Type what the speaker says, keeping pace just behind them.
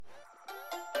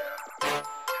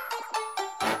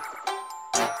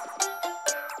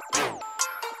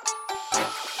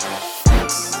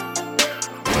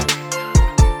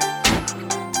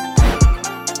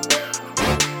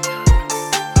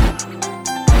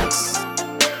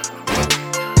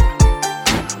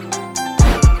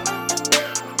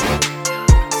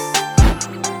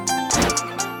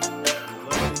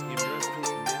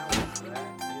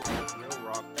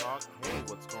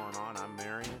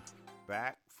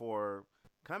for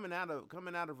coming out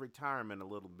of retirement a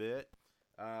little bit.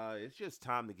 It's just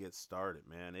time to get started,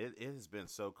 man. It has been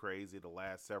so crazy the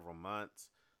last several months.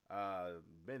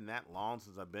 Been that long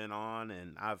since I've been on,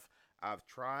 and I've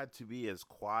tried to be as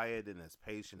quiet and as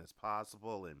patient as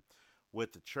possible, and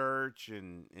with the church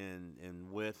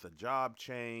and with a job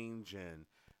change and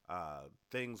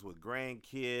things with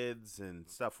grandkids and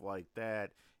stuff like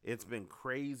that. It's been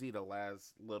crazy the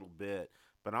last little bit.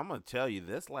 But I'm going to tell you,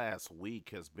 this last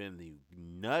week has been the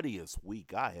nuttiest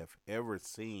week I have ever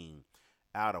seen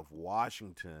out of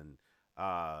Washington.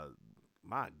 Uh,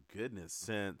 my goodness,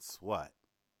 since what?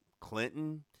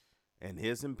 Clinton and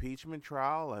his impeachment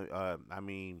trial? I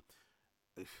mean,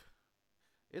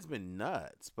 it's been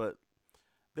nuts. But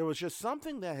there was just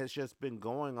something that has just been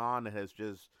going on that has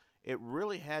just, it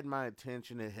really had my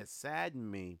attention. It has saddened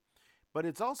me, but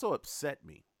it's also upset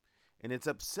me. And it's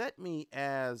upset me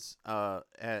as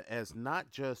not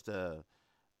just a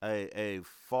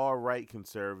far right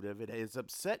conservative. It has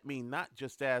upset me not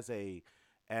just as an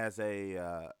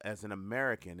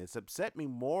American. It's upset me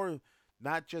more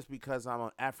not just because I'm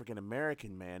an African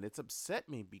American man. It's upset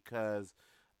me because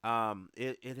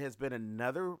it has been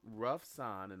another rough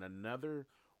sign and another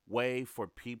way for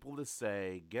people to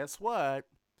say, guess what?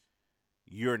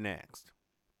 You're next.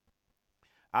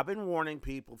 I've been warning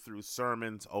people through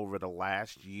sermons over the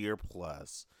last year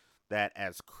plus that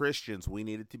as Christians, we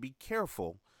needed to be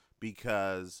careful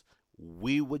because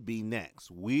we would be next.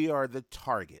 We are the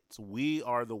targets. We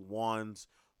are the ones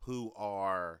who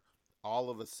are all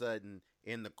of a sudden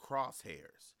in the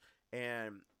crosshairs.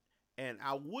 And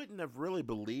I wouldn't have really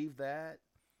believed that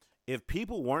if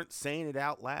people weren't saying it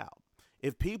out loud,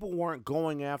 if people weren't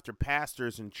going after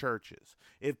pastors in churches,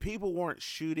 if people weren't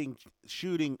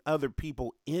shooting other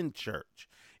people in church,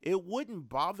 it wouldn't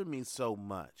bother me so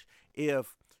much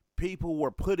if people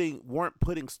weren't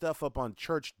putting stuff up on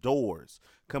church doors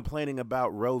complaining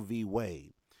about Roe v.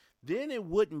 Wade. Then it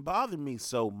wouldn't bother me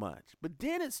so much. But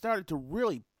then it started to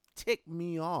really tick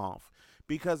me off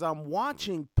because I'm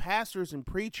watching pastors and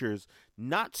preachers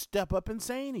not step up and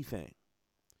say anything.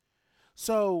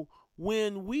 So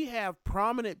when we have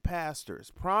prominent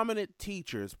pastors, prominent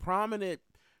teachers, prominent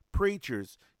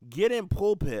preachers get in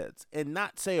pulpits and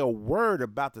not say a word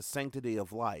about the sanctity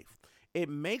of life, it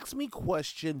makes me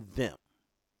question them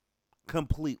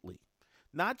completely.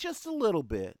 Not just a little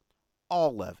bit,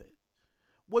 all of it.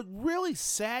 What really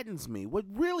saddens me, what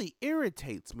really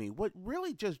irritates me, what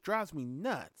really just drives me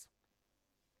nuts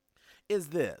is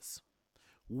this.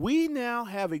 We now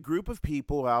have a group of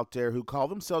people out there who call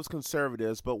themselves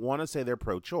conservatives but want to say they're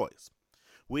pro-choice.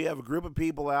 We have a group of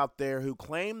people out there who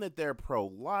claim that they're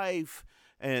pro-life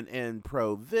and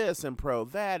pro this and pro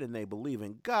that, and they believe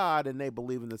in God and they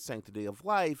believe in the sanctity of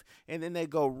life, and then they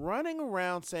go running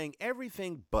around saying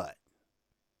everything but.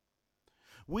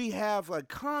 We have a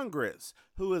Congress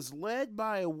who is led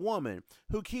by a woman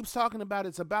who keeps talking about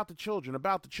it's about the children, and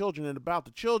about the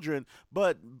children,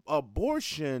 but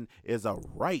abortion is a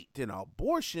right, and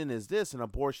abortion is this, and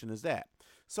abortion is that.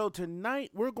 So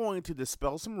tonight we're going to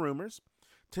dispel some rumors.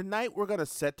 Tonight we're going to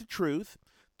set the truth.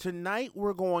 Tonight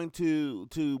we're going to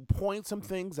point some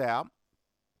things out.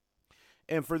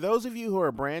 And for those of you who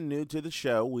are brand new to the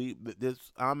show,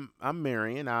 I'm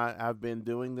Marion. I've been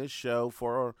doing this show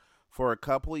for a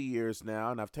couple of years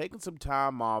now, and I've taken some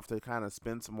time off to kind of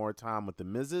spend some more time with the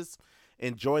missus,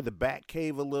 enjoy the Bat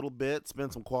Cave a little bit,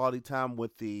 spend some quality time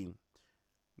with the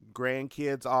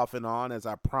grandkids off and on, as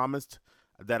I promised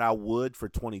that I would for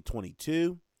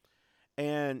 2022.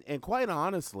 And quite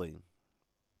honestly,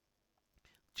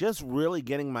 just really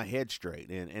getting my head straight.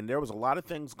 And there was a lot of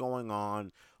things going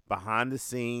on behind the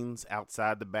scenes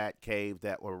outside the Bat Cave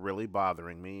that were really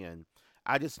bothering me, and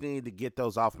I just needed to get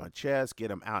those off my chest, get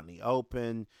them out in the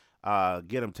open,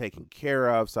 get them taken care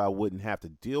of so I wouldn't have to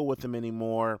deal with them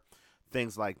anymore,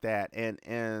 things like that. And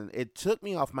it took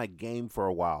me off my game for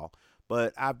a while,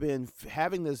 but I've been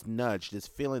having this nudge, this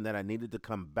feeling that I needed to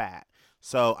come back.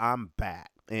 So I'm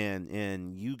back,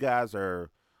 and you guys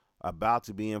are about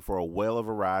to be in for a whale of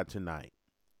a ride tonight.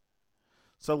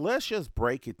 So let's just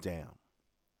break it down.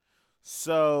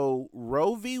 So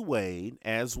Roe v. Wade,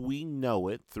 as we know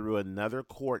it through another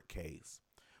court case,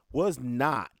 was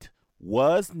not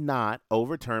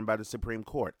overturned by the Supreme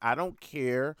Court. I don't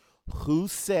care who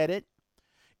said it.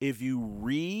 If you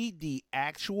read the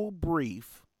actual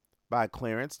brief by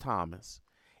Clarence Thomas,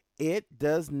 it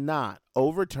does not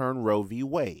overturn Roe v.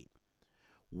 Wade.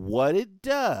 What it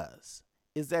does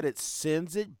is that it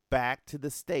sends it back to the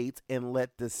states and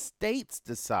let the states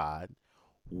decide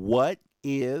what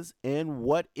is and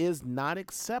what is not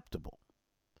acceptable.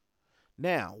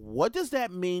 Now, what does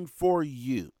that mean for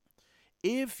you?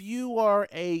 If you are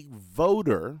a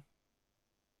voter,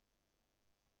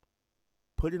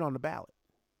 put it on the ballot.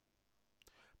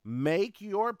 Make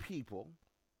your people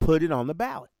put it on the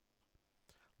ballot.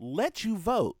 Let you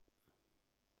vote.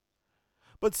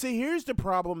 But see, here's the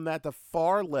problem that the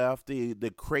far left,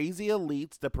 the crazy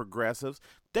elites, the progressives,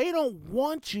 they don't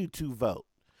want you to vote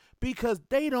because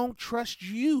they don't trust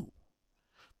you.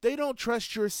 They don't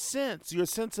trust your sense, your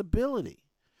sensibility.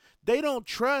 They don't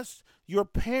trust your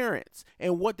parents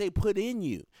and what they put in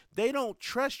you. They don't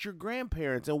trust your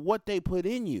grandparents and what they put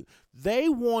in you. They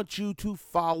want you to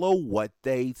follow what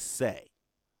they say.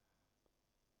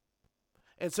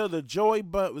 And so the Joy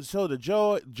Behars and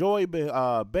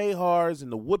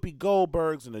the Whoopi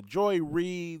Goldbergs and the Joy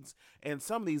Reids and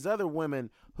some of these other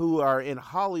women who are in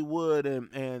Hollywood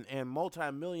and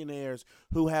multimillionaires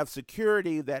who have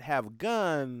security that have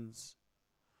guns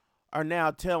are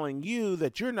now telling you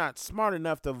that you're not smart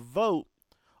enough to vote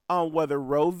on whether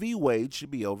Roe v. Wade should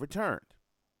be overturned.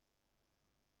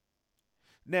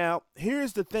 Now,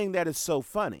 here's the thing that is so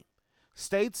funny.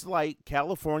 States like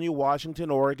California, Washington,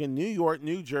 Oregon, New York,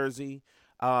 New Jersey,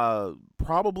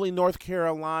 probably North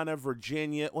Carolina,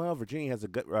 Virginia. Well, Virginia has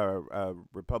a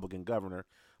Republican governor,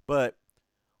 but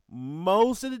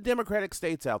most of the Democratic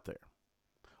states out there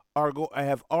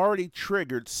have already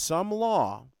triggered some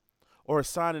law or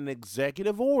signed an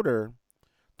executive order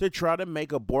to try to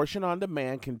make abortion on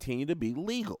demand continue to be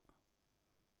legal.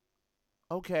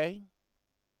 Okay.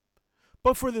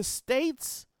 But for the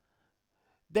states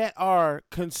that are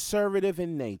conservative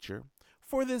in nature,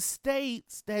 for the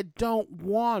states that don't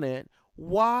want it,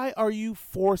 why are you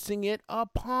forcing it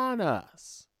upon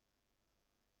us?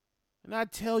 And I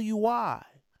tell you why.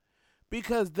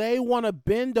 Because they want to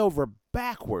bend over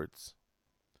backwards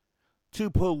to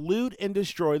pollute and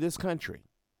destroy this country.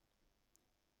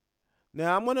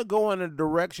 Now, I'm going to go in a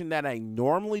direction that I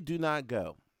normally do not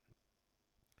go.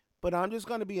 But I'm just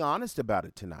going to be honest about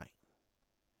it tonight.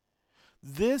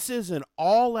 This is an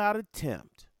all-out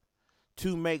attempt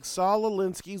to make Saul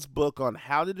Alinsky's book on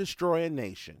how to destroy a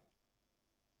nation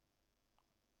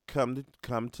come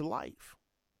to life.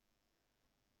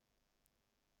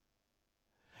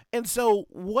 And so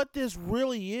what this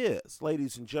really is,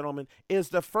 ladies and gentlemen, is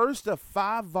the first of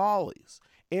 5 volleys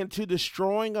into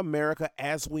destroying America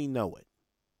as we know it.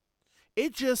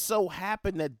 It just so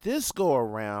happened that this go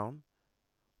around,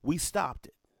 we stopped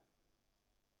it.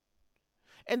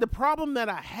 And the problem that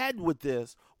I had with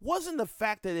this wasn't the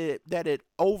fact that it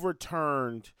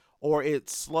overturned or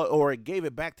it gave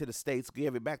it back to the states,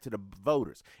 gave it back to the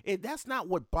voters. That's not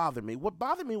what bothered me. What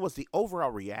bothered me was the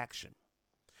overall reaction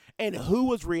and who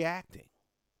was reacting.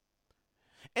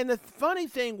 And the funny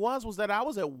thing was that I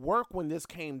was at work when this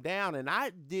came down, and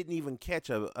I didn't even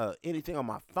catch anything on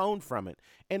my phone from it.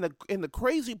 And the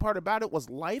crazy part about it was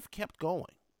life kept going.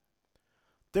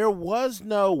 There was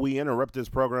no, we interrupt this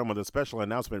program with a special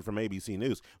announcement from ABC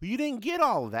News. You didn't get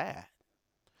all of that.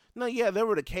 No, yeah, there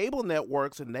were the cable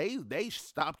networks, and they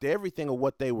stopped everything of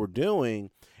what they were doing,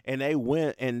 and they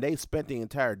went and they spent the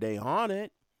entire day on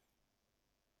it.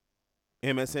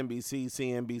 MSNBC,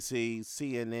 CNBC,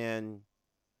 CNN,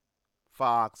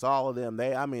 Fox, all of them,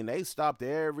 they stopped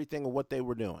everything of what they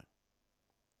were doing.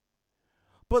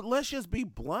 But let's just be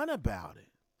blunt about it.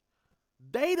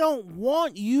 They don't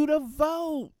want you to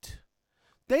vote.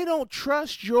 They don't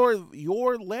trust your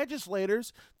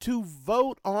legislators to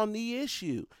vote on the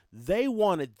issue. They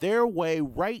want it their way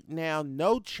right now,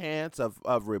 no chance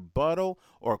of rebuttal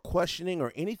or questioning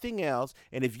or anything else.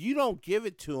 And if you don't give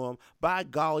it to them, by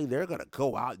golly, they're going to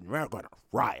go out and they're going to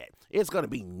riot. It's going to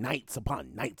be nights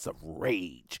upon nights of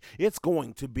rage. It's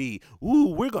going to be,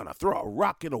 we're going to throw a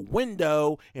rock in a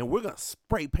window and we're going to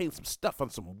spray paint some stuff on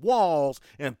some walls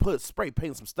and spray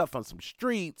paint some stuff on some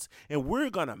streets, and we're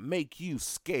going to make you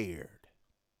scared.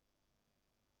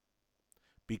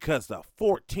 Because the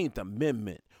 14th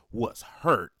Amendment was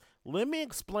hurt. Let me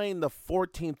explain the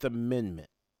 14th Amendment.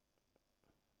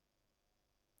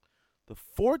 The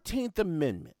 14th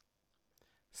Amendment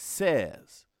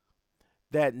says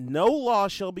that no law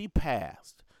shall be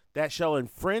passed that shall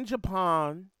infringe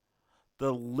upon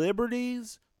the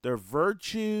liberties, the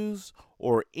virtues,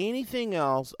 or anything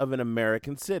else of an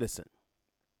American citizen.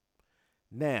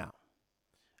 Now,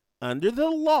 under the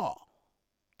law,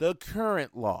 the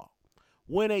current law,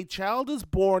 when a child is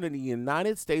born in the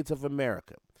United States of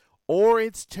America or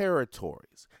its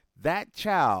territories, that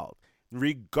child,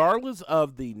 regardless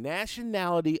of the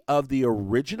nationality of the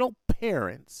original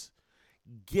parents,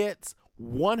 gets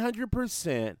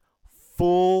 100%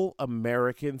 full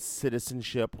American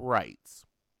citizenship rights.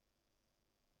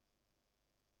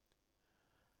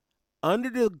 Under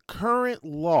the current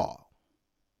law,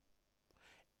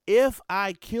 If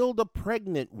I killed a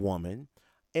pregnant woman,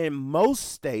 in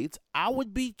most states, I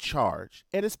would be charged,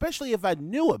 and especially if I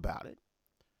knew about it,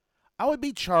 I would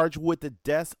be charged with the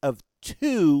deaths of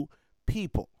 2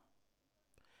 people.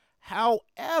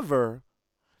 However,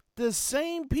 the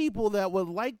same people that would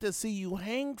like to see you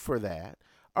hanged for that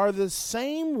are the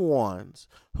same ones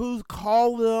who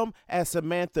call them, as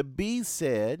Samantha Bee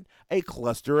said, a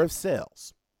cluster of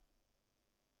cells.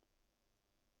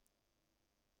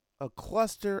 A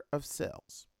cluster of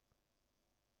cells.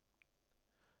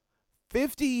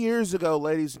 50 years ago,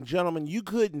 ladies and gentlemen, you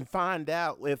couldn't find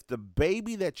out if the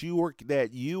baby that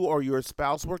you or your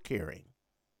spouse were carrying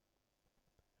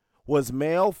was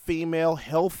male, female,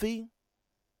 healthy,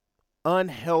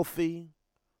 unhealthy,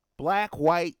 black,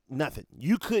 white, nothing.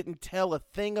 You couldn't tell a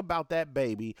thing about that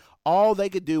baby. All they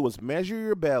could do was measure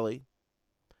your belly,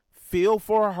 feel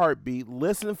for a heartbeat,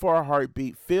 listen for a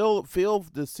heartbeat, feel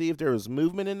to see if there was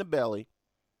movement in the belly,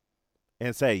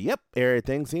 and say, yep,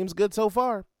 everything seems good so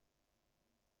far.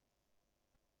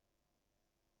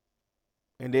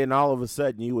 And then all of a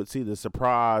sudden you would see the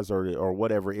surprise or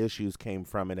whatever issues came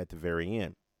from it at the very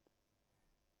end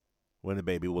when the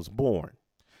baby was born.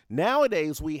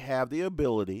 Nowadays, we have the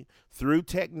ability through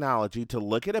technology to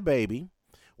look at a baby.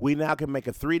 We now can make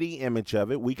a 3D image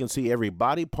of it. We can see every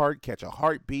body part, catch a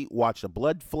heartbeat, watch the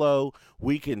blood flow.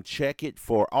 We can check it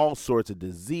for all sorts of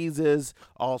diseases,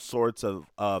 all sorts of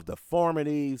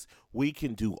deformities. We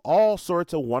can do all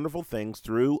sorts of wonderful things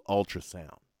through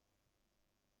ultrasound.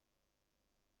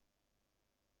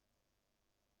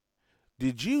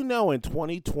 Did you know in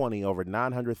 2020 over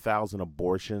 900,000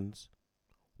 abortions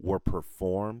were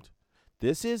performed?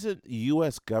 This isn't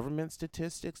U.S. government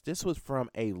statistics. This was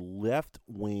from a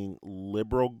left-wing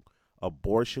liberal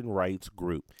abortion rights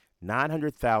group.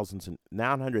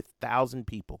 900,000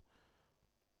 people,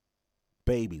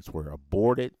 babies were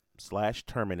aborted /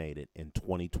 terminated in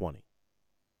 2020.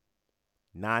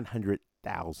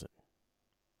 900,000.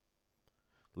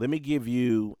 Let me give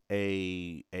you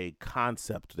a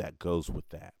concept that goes with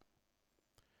that.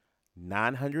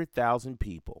 900,000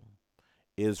 people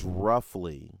is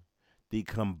roughly the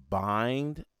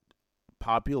combined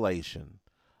population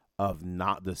of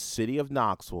the city of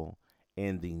Knoxville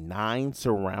and the 9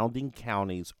 surrounding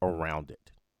counties around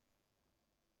it.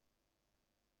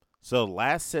 So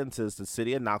last census, the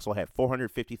city of Knoxville had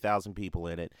 450,000 people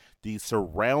in it. The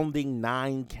surrounding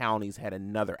 9 counties had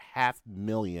another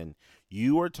 500,000.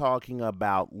 You are talking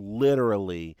about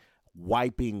literally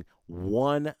wiping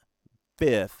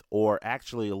 1/5, or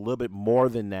actually a little bit more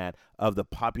than that, of the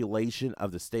population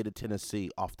of the state of Tennessee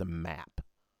off the map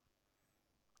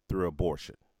through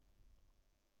abortion.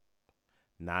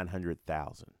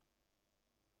 900,000.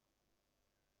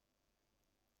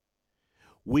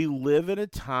 We live in a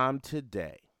time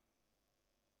today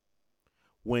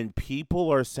when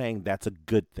people are saying that's a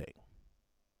good thing.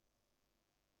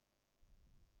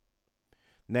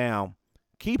 Now,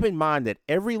 keep in mind that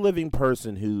every living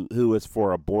person who is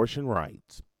for abortion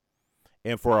rights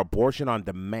and for abortion on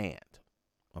demand,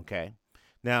 okay?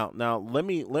 Now let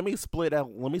me split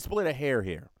a hair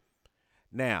here.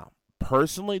 Now,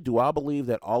 personally, do I believe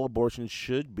that all abortions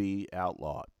should be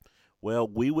outlawed? Well,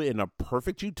 we would, in a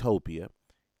perfect utopia,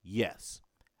 yes.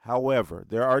 However,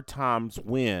 there are times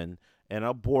when an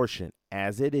abortion,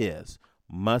 as it is,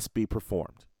 must be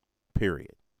performed.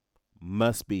 Period.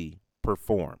 Must be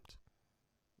performed.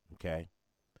 Okay?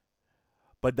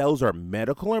 But those are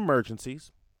medical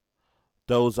emergencies.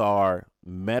 Those are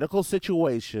medical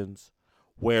situations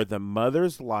where the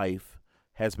mother's life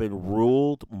has been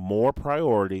ruled more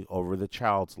priority over the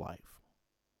child's life.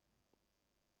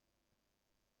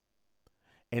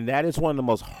 And that is one of the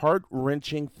most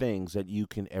heart-wrenching things that you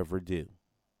can ever do.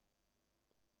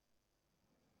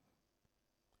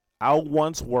 I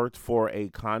once worked for a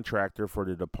contractor for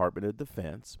the Department of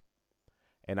Defense,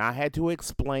 and I had to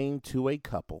explain to a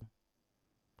couple,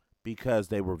 because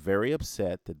they were very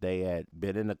upset that they had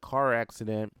been in a car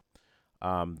accident.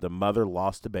 The mother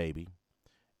lost a baby,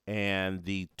 and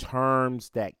the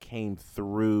terms that came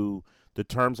through, the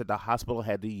terms that the hospital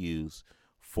had to use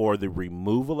for the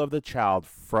removal of the child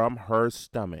from her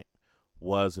stomach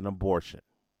was an abortion.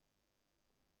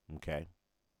 Okay?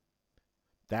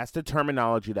 That's the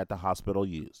terminology that the hospital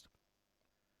used.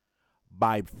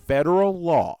 By federal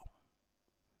law,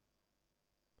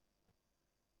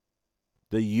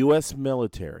 the U.S.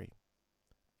 military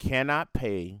cannot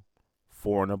pay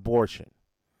for an abortion.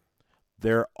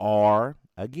 There are,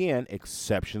 again,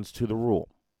 exceptions to the rule.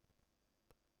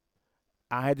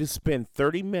 I had to spend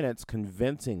 30 minutes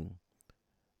convincing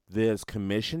this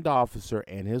commissioned officer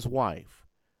and his wife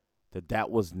that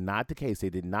was not the case. They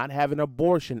did not have an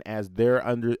abortion as their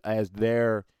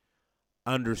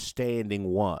understanding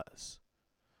was.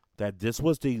 That this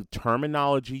was the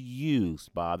terminology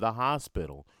used by the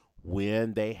hospital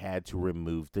when they had to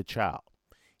remove the child.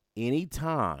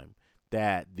 Anytime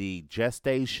that the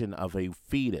gestation of a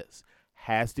fetus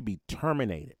has to be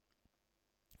terminated,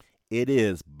 it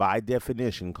is by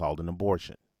definition called an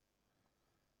abortion.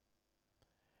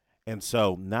 And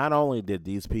so not only did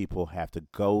these people have to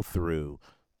go through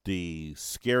the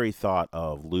scary thought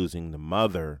of losing the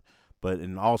mother, but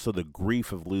and also the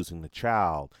grief of losing the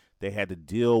child, they had to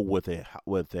deal with an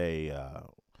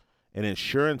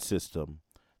insurance system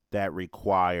that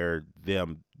required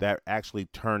them, that actually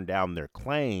turned down their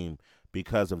claim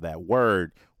because of that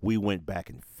word. We went back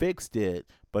and fixed it,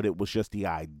 but it was just the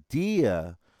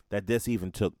idea that this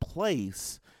even took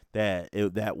place that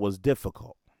was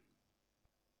difficult.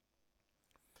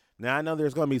 Now I know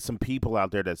there's going to be some people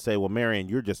out there that say, "Well, Marion,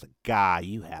 you're just a guy.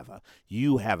 You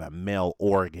have a male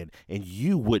organ, and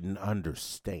you wouldn't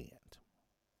understand."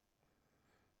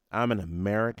 I'm an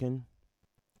American.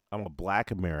 I'm a black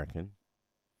American.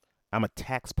 I'm a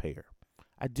taxpayer.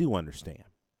 I do understand.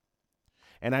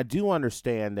 And I do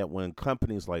understand that when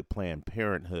companies like Planned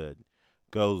Parenthood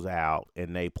goes out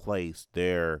and they place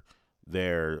their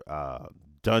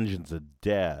dungeons of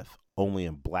death only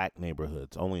in black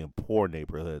neighborhoods, only in poor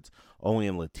neighborhoods, only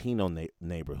in Latino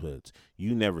neighborhoods,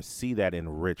 you never see that in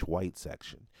a rich white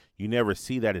section. You never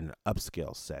see that in an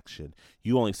upscale section.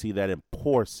 You only see that in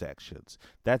poor sections.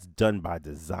 That's done by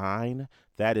design.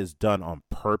 That is done on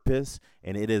purpose,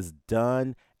 and it is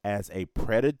done as a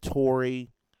predatory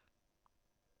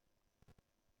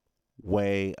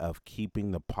way of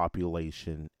keeping the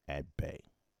population at bay.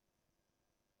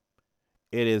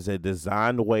 It is a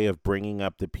designed way of bringing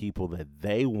up the people that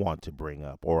they want to bring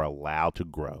up or allow to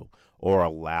grow or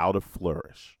allow to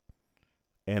flourish,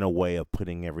 and a way of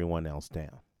putting everyone else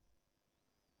down.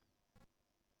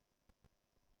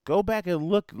 Go back and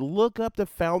look up the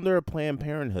founder of Planned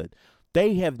Parenthood.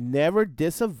 They have never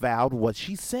disavowed what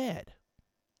she said.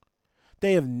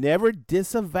 They have never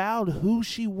disavowed who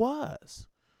she was.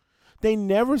 They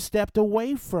never stepped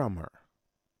away from her.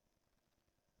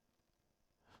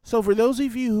 So for those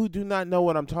of you who do not know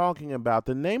what I'm talking about,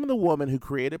 the name of the woman who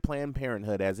created Planned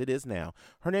Parenthood as it is now,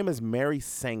 her name is Mary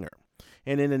Sanger.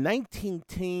 And in the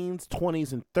 19-teens,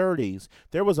 20s, and 30s,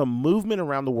 there was a movement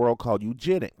around the world called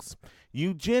eugenics.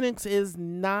 Eugenics is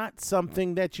not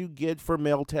something that you get for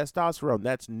male testosterone.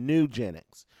 That's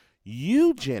nugenics.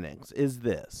 Eugenics is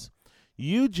this.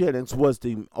 Eugenics was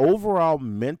the overall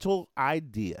mental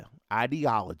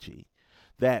ideology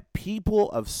that people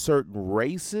of certain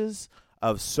races,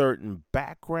 of certain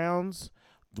backgrounds,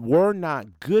 were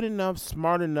not good enough,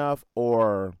 smart enough,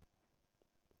 or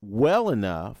well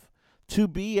enough to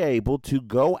be able to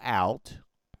go out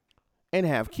and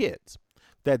have kids.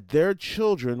 That their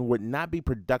children would not be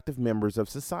productive members of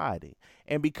society.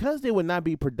 And because they would not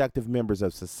be productive members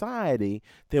of society,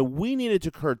 then we needed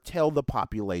to curtail the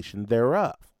population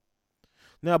thereof.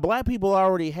 Now, black people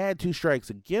already had two strikes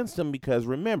against them because,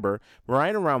 remember,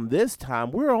 right around this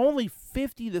time, we're only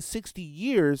 50 to 60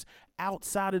 years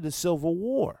outside of the Civil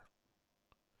War.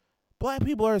 Black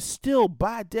people are still,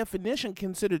 by definition,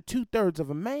 considered 2/3 of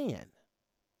a man.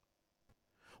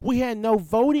 We had no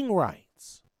voting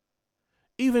rights.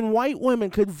 Even white women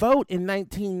could vote in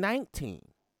 1919.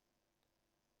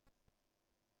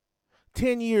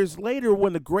 10 years later,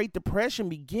 when the Great Depression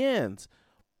begins,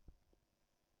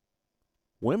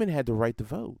 women had the right to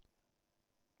vote.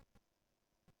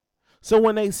 So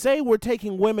when they say we're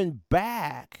taking women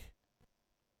back,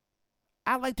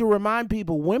 I like to remind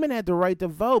people women had the right to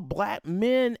vote. Black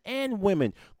men and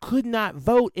women could not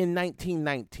vote in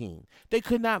 1919. They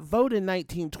could not vote in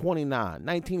 1929,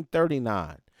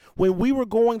 1939. When we were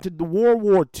going to the World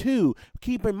War II,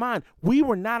 keep in mind, we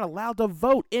were not allowed to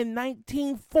vote in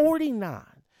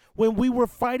 1949. When we were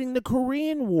fighting the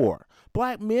Korean War,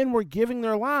 black men were giving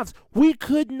their lives. We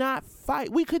could not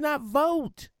fight. We could not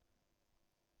vote.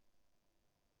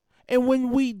 And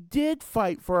when we did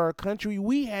fight for our country,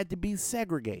 we had to be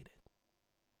segregated.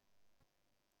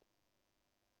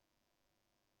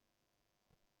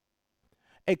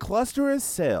 A cluster of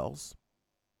cells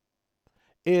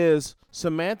is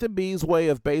Samantha Bee's way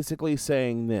of basically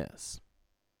saying this.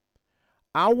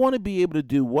 I want to be able to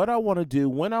do what I want to do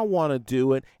when I want to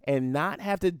do it and not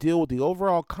have to deal with the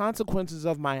overall consequences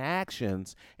of my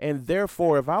actions. And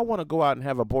therefore, if I want to go out and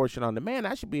have abortion on demand,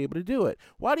 I should be able to do it.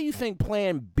 Why do you think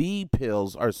Plan B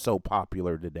pills are so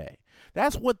popular today?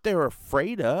 That's what they're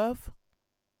afraid of.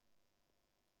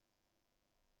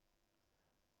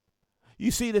 You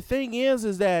see, the thing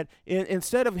is that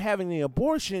instead of having the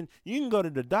abortion, you can go to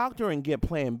the doctor and get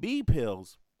Plan B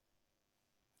pills.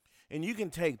 And you can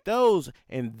take those,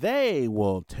 and they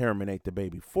will terminate the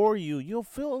baby for you. You'll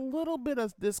feel a little bit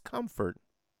of discomfort,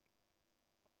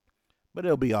 but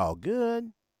it'll be all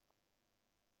good.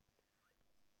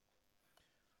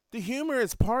 The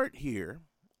humorous part here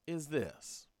is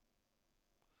this.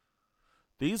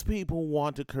 These people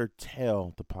want to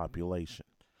curtail the population.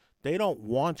 They don't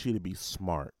want you to be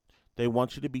smart. They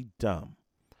want you to be dumb.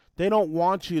 They don't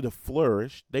want you to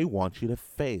flourish. They want you to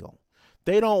fail.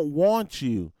 They don't want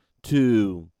you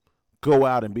to go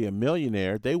out and be a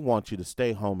millionaire. They want you to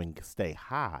stay home and stay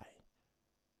high.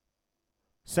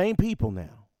 Same people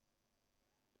now.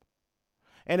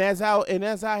 And as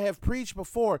I have preached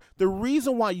before, the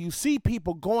reason why you see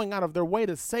people going out of their way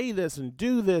to say this and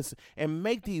do this and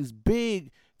make these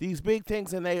big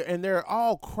things and they're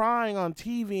all crying on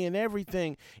TV and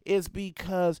everything is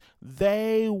because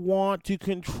they want to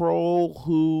control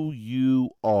who you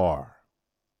are.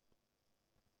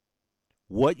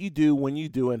 What you do, when you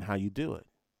do, and how you do it.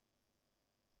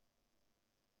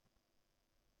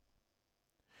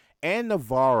 Ann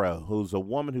Navarro, who's a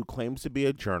woman who claims to be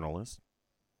a journalist,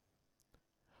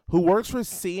 who works for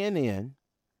CNN,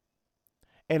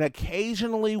 and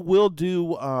occasionally will be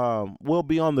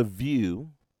on The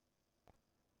View,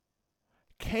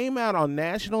 came out on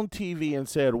national TV and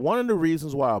said one of the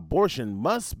reasons why abortion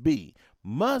must be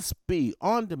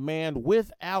on demand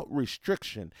without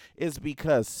restriction is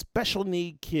because special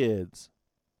need kids.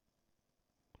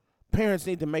 Parents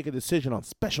need to make a decision on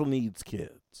special needs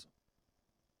kids.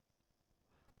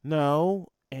 No,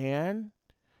 and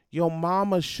your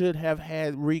mama should have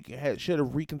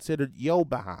reconsidered your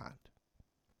behind.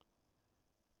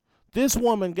 This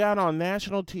woman got on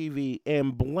national TV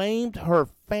and blamed her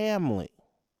family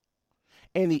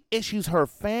and the issues her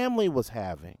family was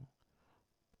having,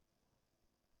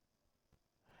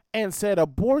 and said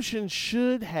abortion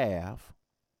should have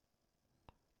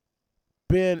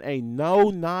been a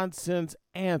no-nonsense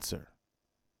answer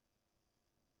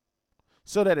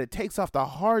so that it takes off the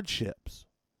hardships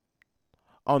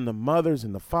on the mothers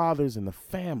and the fathers and the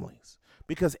families.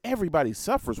 Because everybody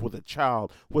suffers with a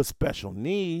child with special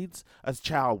needs, a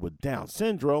child with Down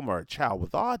syndrome, or a child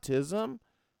with autism.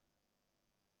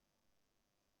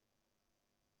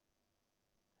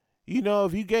 You know,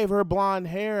 if you gave her blonde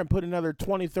hair and put another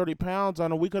 20, 30 pounds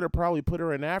on her, we could have probably put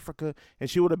her in Africa, and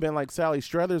she would have been like Sally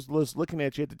Struthers looking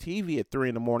at you at the TV at 3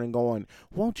 a.m. going,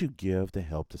 won't you give to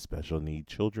help the special need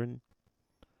children?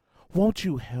 Won't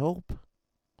you help?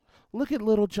 Look at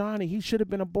little Johnny. He should have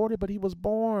been aborted, but he was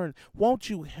born. Won't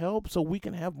you help so we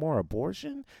can have more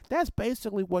abortion? That's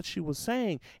basically what she was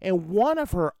saying. And one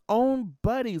of her own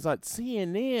buddies at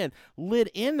CNN lit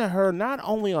into her, not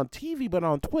only on TV, but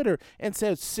on Twitter, and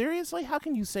said, seriously, how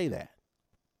can you say that?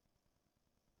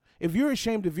 If you're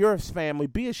ashamed of your family,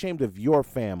 be ashamed of your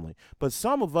family. But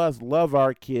some of us love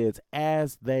our kids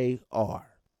as they are.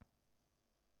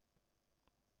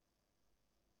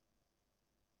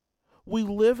 We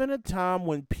live in a time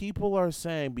when people are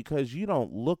saying, because you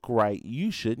don't look right,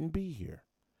 you shouldn't be here.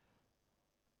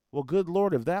 Well, good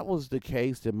Lord, if that was the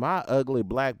case, then my ugly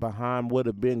black behind would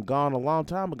have been gone a long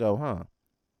time ago, huh?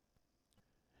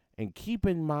 And keep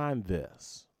in mind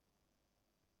this.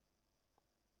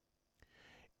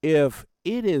 If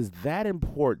it is that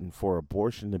important for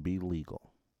abortion to be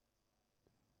legal,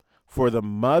 for the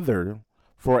mother,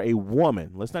 for a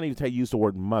woman, let's not even use the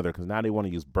word mother, because now they want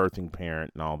to use birthing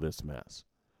parent and all this mess.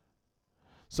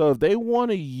 So if they want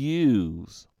to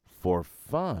use for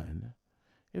fun,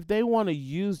 if they want to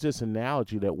use this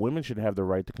analogy that women should have the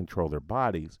right to control their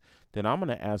bodies, then I'm going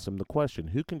to ask them the question,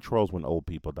 who controls when old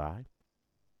people die?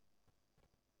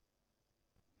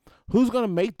 Who's going to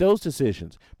make those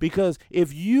decisions? Because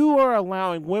if you are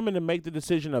allowing women to make the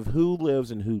decision of who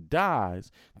lives and who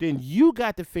dies, then you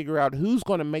got to figure out who's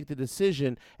going to make the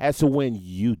decision as to when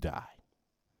you die.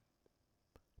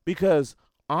 Because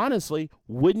honestly,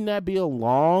 wouldn't that be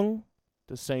along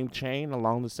the same chain,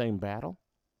 along the same battle?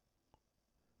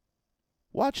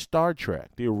 Watch Star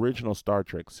Trek, the original Star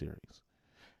Trek series.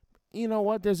 You know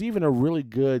what? There's even a really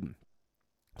good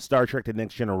Star Trek The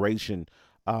Next Generation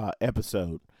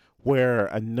episode where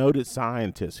a noted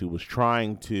scientist who was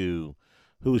trying to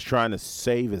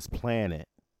save his planet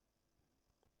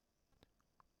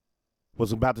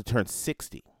was about to turn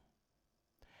 60.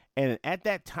 And at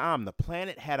that time, the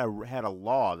planet had a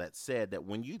law that said that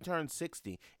when you turned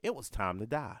 60, it was time to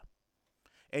die.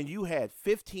 And you had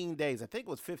 15 days, I think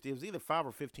it was 50, it was either 5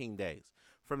 or 15 days,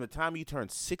 from the time you turned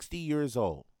 60 years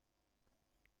old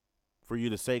for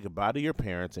you to say goodbye to your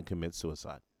parents and commit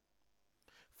suicide.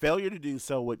 Failure to do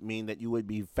so would mean that you would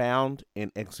be found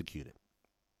and executed.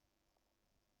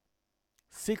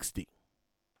 60.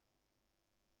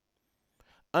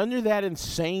 Under that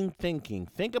insane thinking,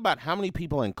 think about how many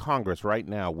people in Congress right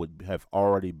now would have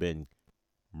already been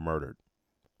murdered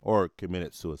or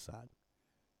committed suicide.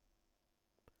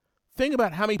 Think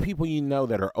about how many people you know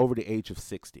that are over the age of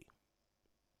 60.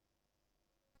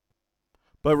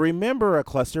 But remember, a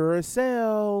cluster of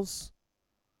cells.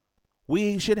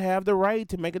 We should have the right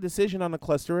to make a decision on a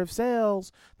cluster of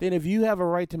cells. Then if you have a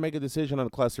right to make a decision on a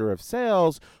cluster of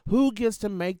cells, who gets to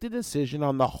make the decision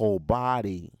on the whole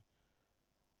body?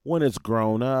 When it's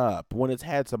grown up, when it's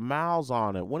had some miles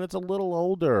on it, when it's a little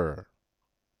older.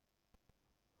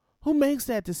 Who makes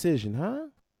that decision, huh?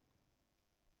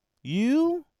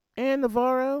 You and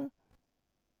Navarro?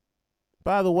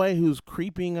 By the way, who's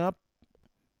creeping up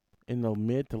in the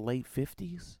mid to late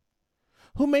 50s?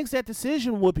 Who makes that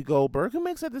decision, Whoopi Goldberg? Who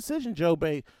makes that decision,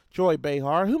 Joy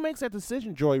Behar? Who makes that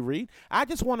decision, Joy Reid? I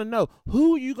just want to know,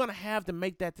 who are you going to have to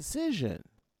make that decision?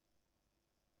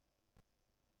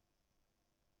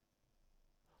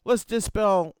 Let's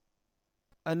dispel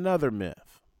another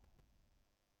myth.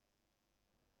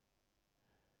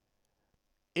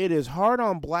 It is hard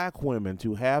on black women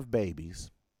to have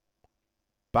babies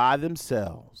by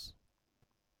themselves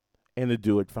and to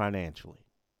do it financially.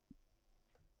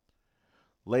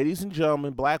 Ladies and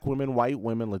gentlemen, black women, white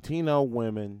women, Latino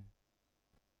women,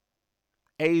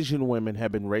 Asian women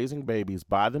have been raising babies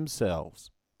by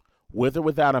themselves, with or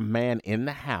without a man in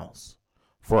the house,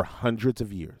 for hundreds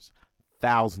of years.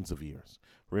 Thousands of years.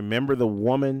 Remember the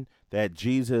woman that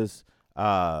Jesus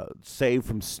saved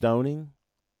from stoning?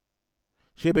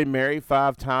 She had been married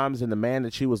 5 times, and the man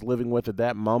that she was living with at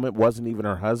that moment wasn't even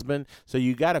her husband. So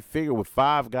you got to figure, with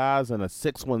 5 guys and a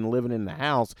 6th one living in the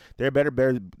house, there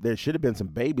should have been some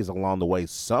babies along the way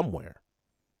somewhere,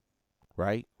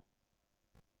 right?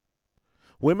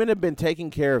 Women have been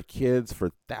taking care of kids for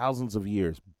thousands of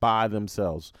years by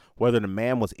themselves, whether the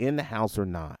man was in the house or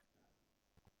not.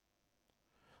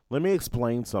 Let me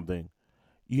explain something.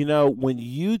 You know, when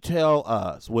you tell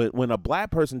us, when a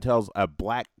black person tells a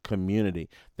black community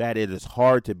that it is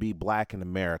hard to be black in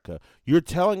America, you're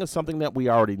telling us something that we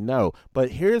already know.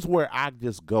 But here's where I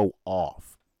just go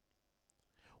off.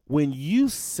 When you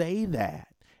say that,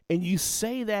 and you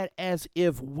say that as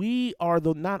if we are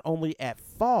not only at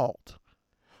fault,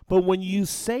 but when you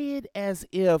say it as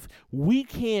if we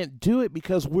can't do it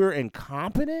because we're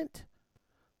incompetent.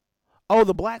 Oh,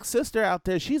 the black sister out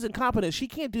there, she's incompetent. She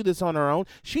can't do this on her own.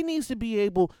 She needs to be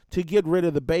able to get rid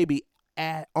of the baby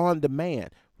on demand.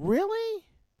 Really?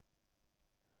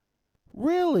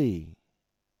 Really?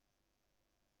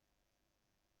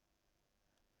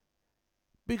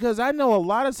 Because I know a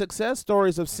lot of success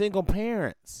stories of single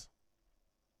parents.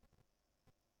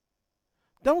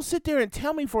 Don't sit there and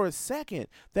tell me for a second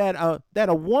that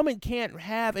a woman can't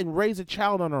have and raise a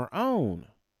child on her own.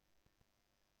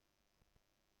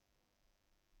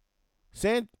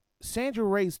 Sandra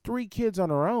raised 3 kids on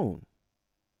her own.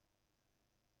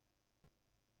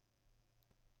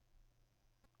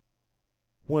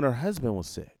 When her husband was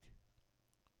sick.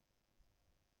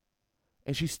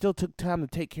 And she still took time to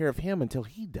take care of him until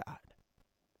he died.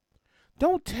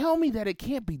 Don't tell me that it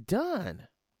can't be done.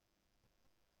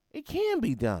 It can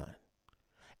be done.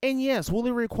 And yes, will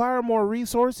it require more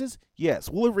resources? Yes.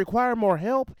 Will it require more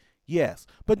help? Yes.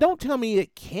 But don't tell me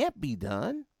it can't be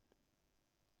done.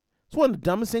 It's one of the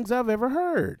dumbest things I've ever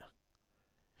heard.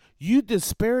 You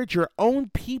disparage your own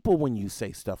people when you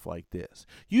say stuff like this.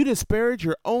 You disparage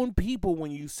your own people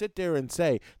when you sit there and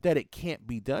say that it can't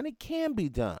be done. It can be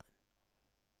done.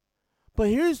 But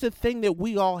here's the thing that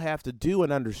we all have to do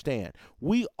and understand.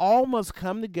 We all must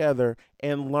come together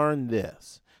and learn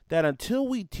this. That until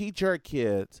we teach our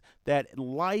kids that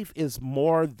life is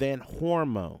more than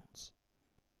hormones,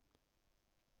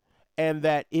 and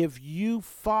that if you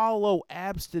follow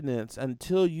abstinence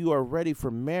until you are ready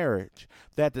for marriage,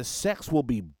 that the sex will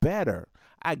be better,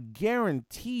 I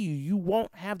guarantee you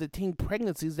won't have the teen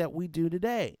pregnancies that we do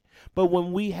today. But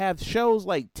when we have shows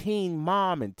like Teen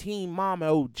Mom and Teen Mom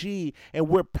OG, and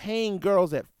we're paying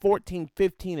girls at 14,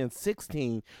 15, and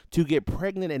 16 to get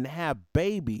pregnant and have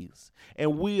babies,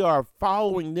 and we are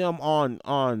following them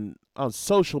on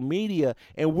social media,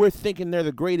 and we're thinking they're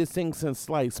the greatest thing since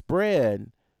sliced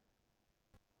bread,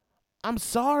 I'm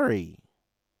sorry.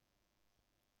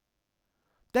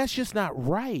 That's just not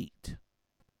right.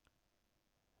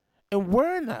 And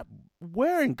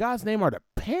where in God's name are the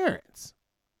parents?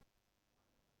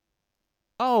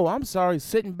 Oh, I'm sorry,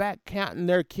 sitting back counting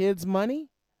their kids' money?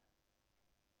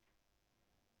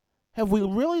 Have we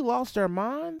really lost our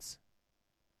minds?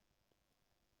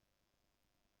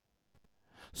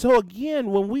 So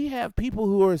again, when we have people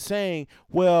who are saying,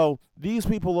 well, these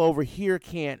people over here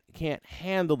can't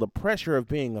handle the pressure of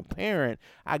being a parent,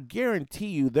 I guarantee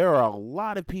you there are a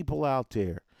lot of people out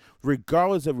there,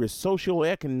 regardless of your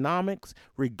socioeconomics,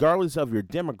 regardless of your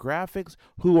demographics,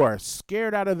 who are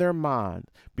scared out of their mind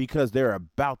because they're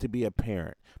about to be a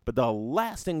parent. But the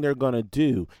last thing they're going to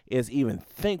do is even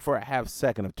think for a half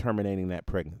second of terminating that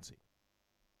pregnancy.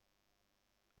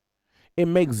 It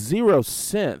makes zero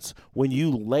sense when you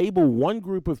label one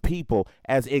group of people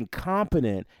as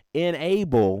incompetent,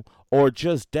 unable, or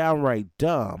just downright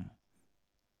dumb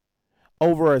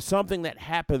over something that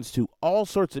happens to all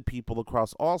sorts of people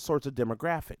across all sorts of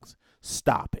demographics.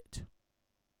 Stop it.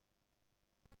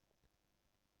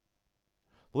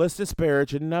 Let's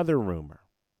disparage another rumor,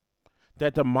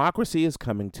 that democracy is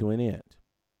coming to an end.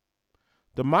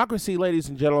 Democracy, ladies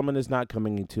and gentlemen, is not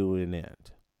coming to an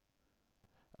end.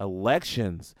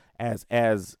 Elections, as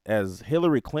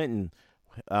Hillary Clinton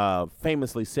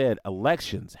famously said,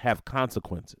 elections have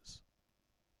consequences.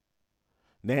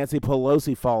 Nancy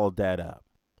Pelosi followed that up.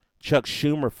 Chuck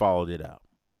Schumer followed it up.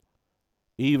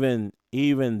 Even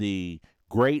the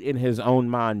great in his own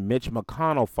mind Mitch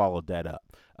McConnell followed that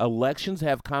up. Elections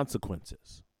have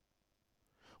consequences.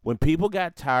 When people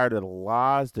got tired of the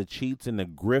lies, the cheats, and the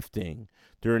grifting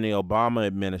during the Obama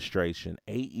administration,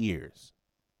 8 years,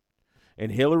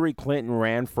 and Hillary Clinton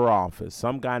ran for office,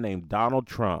 some guy named Donald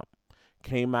Trump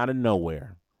came out of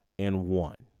nowhere and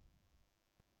won.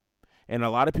 And a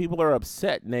lot of people are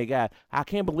upset, and I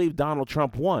can't believe Donald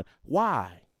Trump won.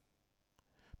 Why?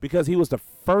 Because he was the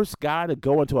first guy to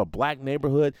go into a black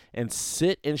neighborhood and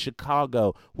sit in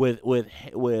Chicago with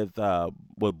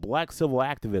black civil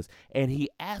activists, and he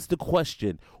asked the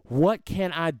question, what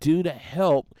can I do to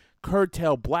help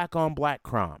curtail black on black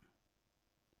crime?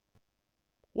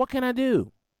 What can I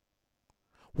do?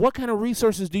 What kind of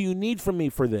resources do you need from me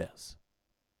for this?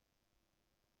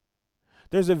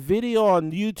 There's a video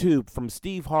on YouTube from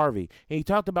Steve Harvey, and he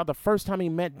talked about the first time he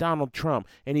met Donald Trump,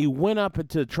 and he went up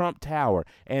into Trump Tower,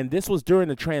 and this was during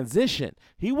the transition.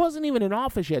 He wasn't even in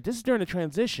office yet. This is during the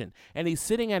transition, and he's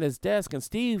sitting at his desk, and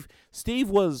Steve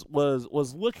was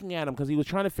looking at him because he was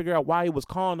trying to figure out why he was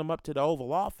calling him up to the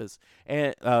Oval Office,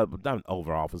 and not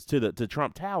Oval Office, to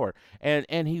Trump Tower,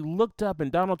 and he looked up,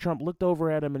 and Donald Trump looked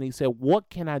over at him, and he said, "What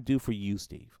can I do for you,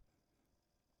 Steve?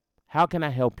 How can I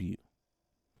help you?"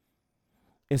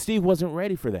 And Steve wasn't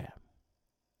ready for that.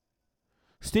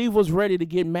 Steve was ready to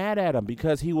get mad at him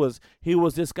because he was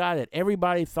this guy that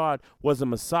everybody thought was a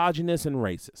misogynist and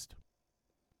racist.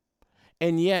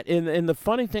 And yet, and the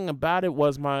funny thing about it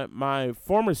was my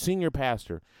former senior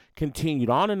pastor continued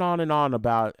on and on and on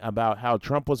about how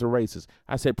Trump was a racist.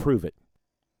 I said, prove it.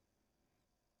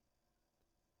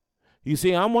 You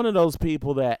see, I'm one of those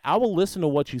people that I will listen to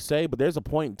what you say, but there's a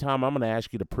point in time I'm going to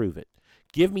ask you to prove it.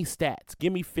 Give me stats,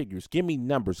 give me figures, give me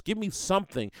numbers, give me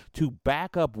something to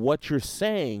back up what you're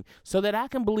saying so that I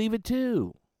can believe it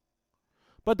too.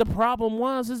 But the problem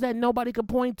is that nobody could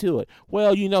point to it.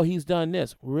 Well, he's done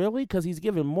this. Really? Because he's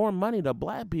giving more money to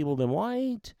black people than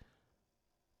white,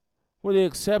 with the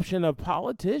exception of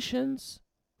politicians.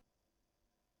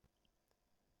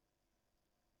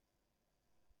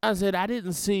 I said, I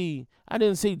didn't see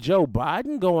Joe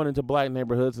Biden going into black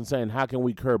neighborhoods and saying, how can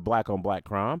we curb black on black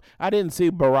crime? I didn't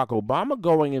see Barack Obama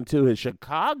going into his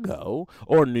Chicago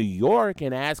or New York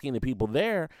and asking the people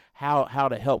there how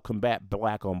to help combat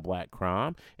black on black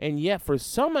crime. And yet, for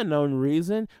some unknown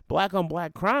reason, black on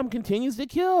black crime continues to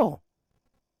kill.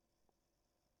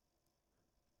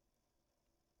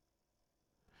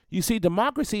 You see,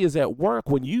 democracy is at work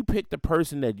when you pick the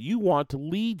person that you want to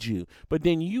lead you, but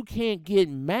then you can't get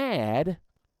mad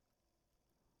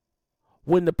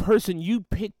when the person you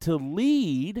pick to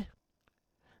lead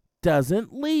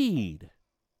doesn't lead.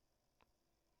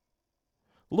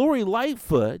 Lori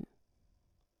Lightfoot,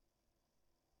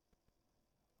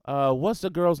 what's the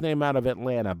girl's name out of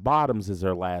Atlanta? Bottoms is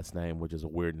her last name, which is a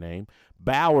weird name.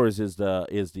 Bowers is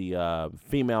the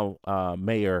female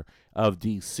mayor of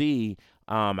D.C.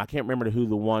 I can't remember who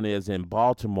the one is in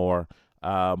Baltimore,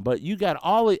 but you got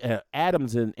all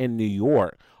Adams in New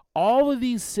York. All of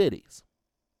these cities,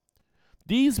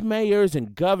 these mayors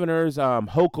and governors,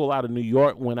 Hochul out of New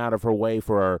York went out of her way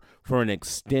for an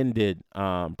extended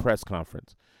press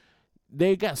conference.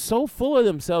 They got so full of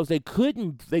themselves they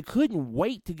couldn't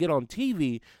wait to get on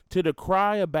TV to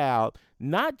decry about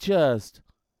not just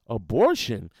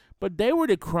abortion, but they were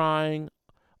decrying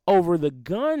over the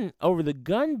gun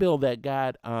bill that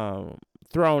got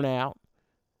thrown out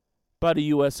by the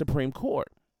U.S. Supreme Court.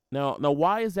 Now,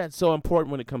 why is that so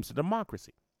important when it comes to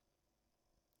democracy?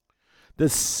 The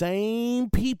same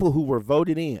people who were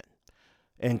voted in,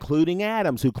 including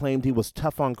Adams, who claimed he was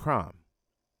tough on crime,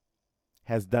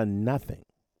 has done nothing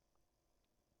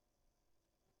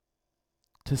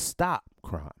to stop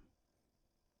crime.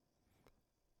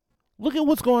 Look at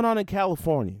what's going on in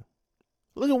California.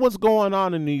 Look at what's going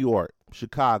on in New York,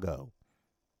 Chicago,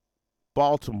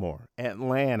 Baltimore,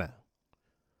 Atlanta.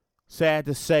 Sad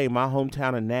to say, my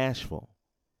hometown of Nashville,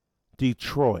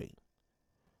 Detroit.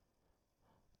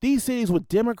 These cities with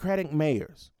Democratic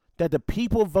mayors that the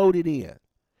people voted in.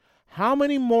 How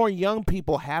many more young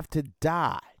people have to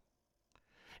die?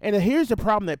 And here's the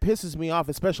problem that pisses me off,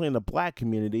 especially in the black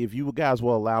community, if you guys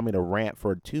will allow me to rant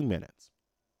for 2 minutes.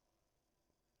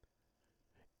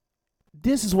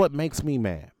 This is what makes me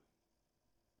mad.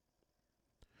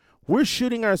 We're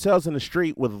shooting ourselves in the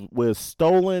street with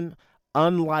stolen,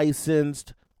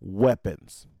 unlicensed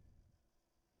weapons.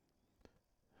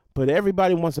 But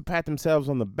everybody wants to pat themselves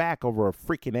on the back over a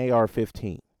freaking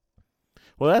AR-15.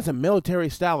 Well, that's a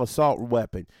military-style assault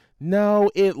weapon. No,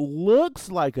 it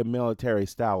looks like a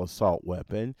military-style assault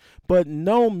weapon, but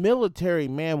no military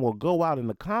man will go out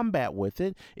into combat with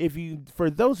it. For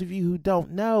those of you who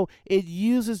don't know, it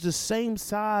uses the same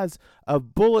size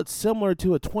of bullets similar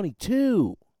to a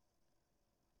 .22.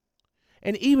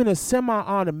 And even a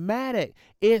semi-automatic,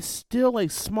 it's still a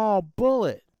small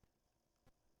bullet.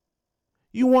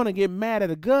 You want to get mad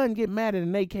at a gun, get mad at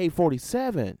an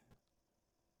AK-47.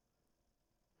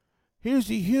 Here's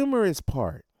the humorous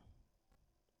part.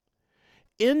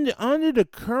 Under the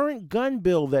current gun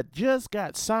bill that just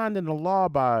got signed into law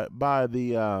by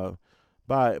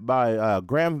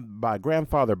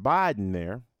grandfather Biden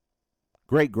there,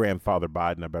 great grandfather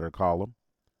Biden, I better call him.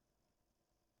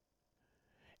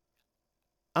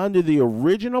 Under the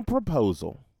original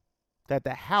proposal that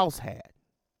the House had.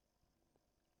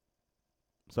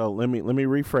 So let me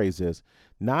rephrase this.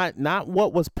 Not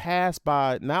what was passed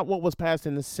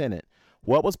in the Senate.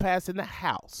 What was passed in the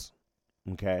House.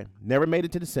 Okay? Never made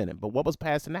it to the Senate, but what was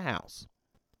passed in the House.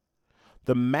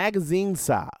 The magazine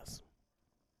size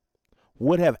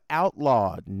would have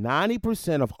outlawed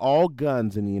 90% of all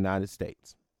guns in the United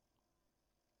States.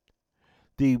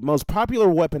 The most popular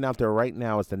weapon out there right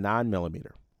now is the 9mm,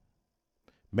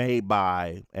 made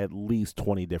by at least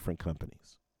 20 different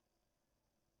companies.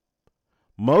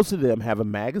 Most of them have a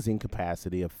magazine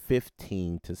capacity of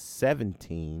 15 to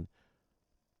 17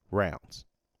 rounds.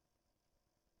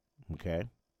 Okay?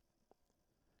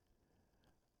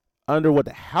 Under what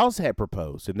the House had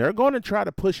proposed, and they're going to try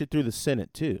to push it through the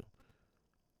Senate too,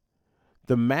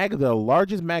 the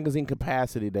largest magazine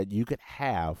capacity that you could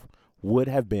have would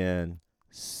have been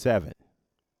 7.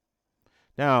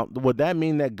 Now, would that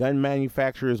mean that gun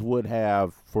manufacturers would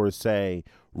have, for say,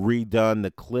 redone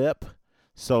the clip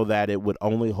so that it would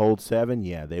only hold 7?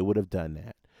 Yeah, they would have done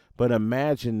that. But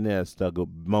imagine this, the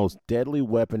most deadly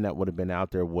weapon that would have been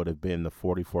out there would have been the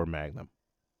 .44 Magnum.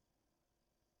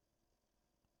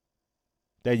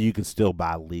 That you can still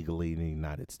buy legally in the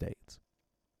United States.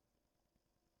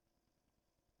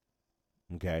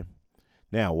 Okay?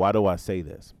 Now, why do I say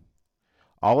this?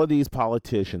 All of these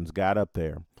politicians got up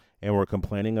there and were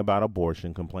complaining about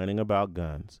abortion, complaining about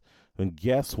guns. And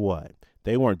guess what?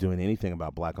 They weren't doing anything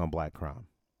about black-on-black crime.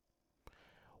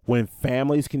 When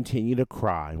families continue to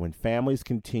cry, when families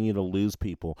continue to lose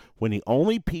people, when the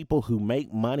only people who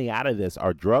make money out of this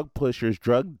are drug pushers,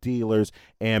 drug dealers,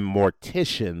 and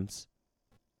morticians,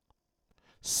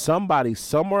 somebody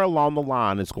somewhere along the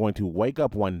line is going to wake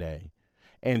up one day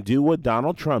and do what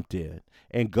Donald Trump did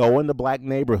and go into black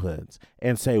neighborhoods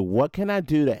and say, what can I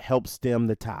do to help stem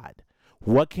the tide?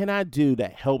 What can I do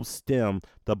that helps stem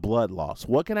the blood loss?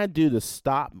 What can I do to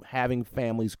stop having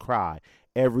families cry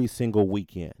every single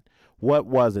weekend? What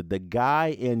was it? The guy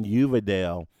in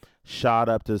Uvalde shot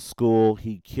up the school.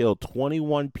 He killed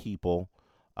 21 people,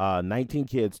 19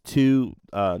 kids, two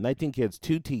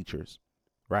teachers,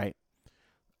 right?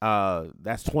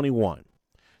 That's 21.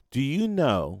 Do you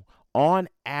know, on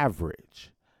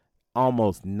average,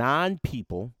 almost 9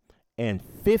 people and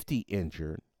 50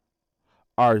 injured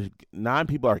 9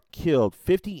 people are killed,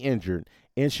 50 injured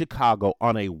in Chicago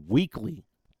on a weekly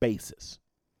basis.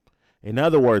 In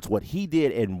other words, what he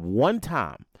did in one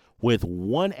time with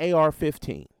one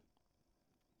AR-15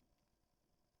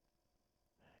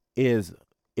 is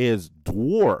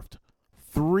dwarfed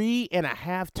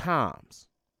 3.5 times.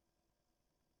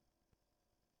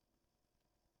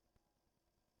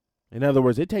 In other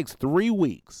words, it takes 3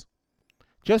 weeks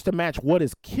just to match what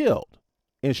is killed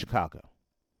in Chicago.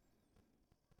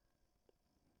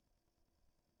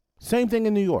 Same thing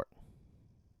in New York.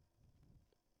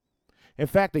 In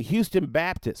fact, the Houston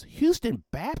Baptist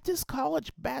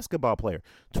College basketball player,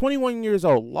 21 years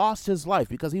old, lost his life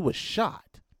because he was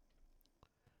shot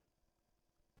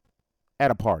at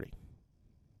a party.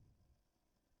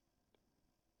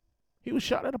 He was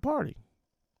shot at a party.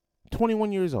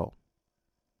 21 years old.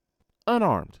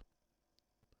 Unarmed.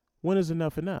 When is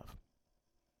enough enough?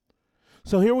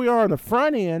 So here we are on the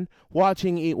front end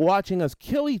watching us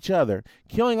kill each other,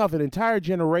 killing off an entire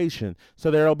generation. So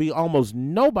there'll be almost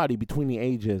nobody between the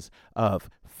ages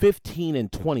of 15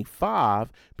 and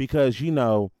 25 because,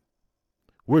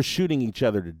 we're shooting each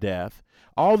other to death.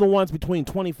 All the ones between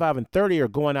 25 and 30 are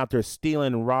going out there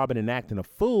stealing and robbing and acting a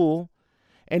fool.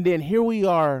 And then here we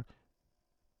are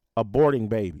aborting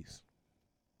babies.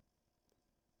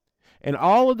 And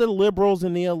all of the liberals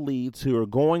and the elites who are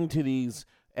going to these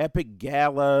epic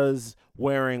galas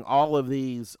wearing all of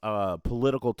these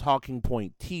political talking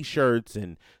point T-shirts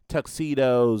and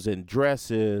tuxedos and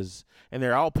dresses, and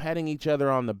they're all patting each other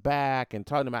on the back and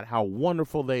talking about how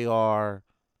wonderful they are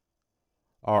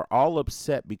all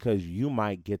upset because you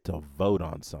might get to vote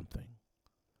on something.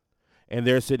 And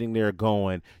they're sitting there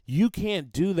going, you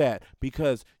can't do that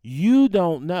because you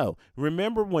don't know.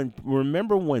 Remember when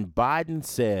Biden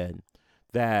said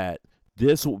that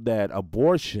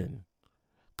abortion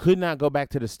could not go back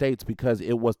to the states because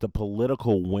it was the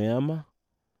political whim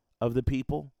of the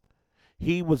people?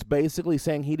 He was basically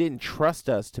saying he didn't trust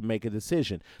us to make a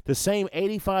decision. The same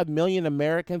 85 million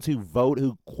Americans who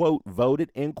quote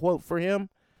voted end quote for him,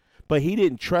 but he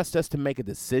didn't trust us to make a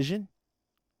decision.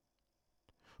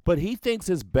 But he thinks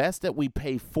it's best that we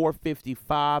pay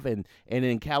 $4.55 and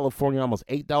in California almost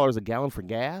 $8 a gallon for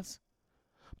gas.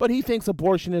 But he thinks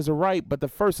abortion is a right, but the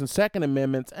First and Second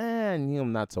Amendments,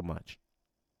 not so much.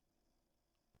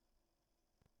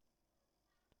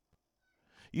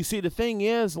 You see, the thing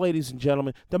is, ladies and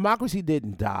gentlemen, democracy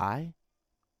didn't die.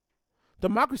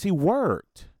 Democracy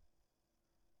worked.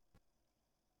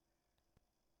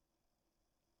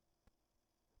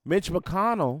 Mitch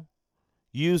McConnell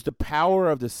used the power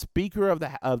of the Speaker of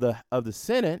the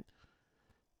Senate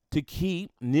to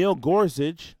keep Merrick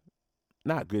Garland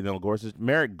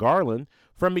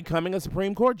from becoming a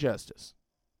Supreme Court justice.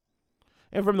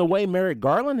 And from the way Merrick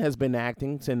Garland has been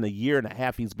acting in the year and a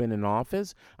half he's been in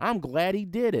office, I'm glad he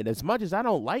did it. As much as I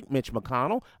don't like Mitch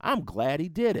McConnell, I'm glad he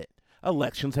did it.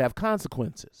 Elections have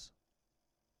consequences.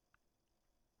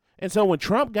 And so when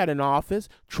Trump got in office,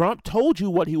 Trump told you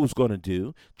what he was going to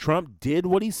do. Trump did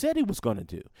what he said he was going to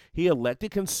do. He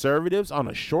elected conservatives on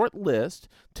a short list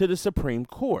to the Supreme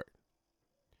Court.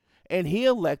 And he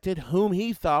elected whom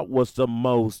he thought was the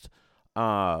most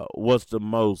electable,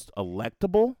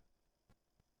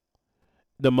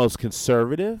 the most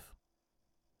conservative,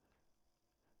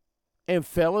 and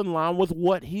fell in line with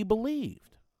what he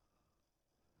believed.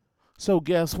 So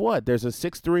guess what? There's a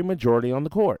 6-3 majority on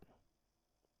the court.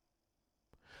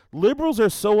 Liberals are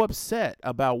so upset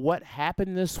about what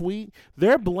happened this week,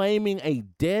 they're blaming a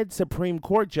dead Supreme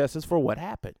Court justice for what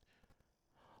happened.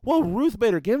 Well, Ruth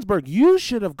Bader Ginsburg, you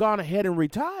should have gone ahead and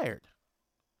retired.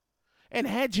 And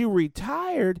had you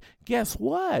retired, guess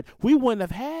what? We wouldn't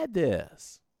have had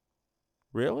this.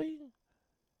 Really?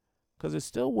 Because it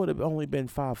still would have only been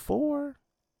 5-4.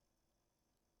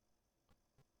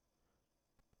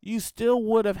 You still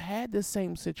would have had the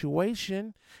same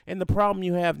situation. And the problem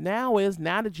you have now is,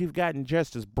 now that you've gotten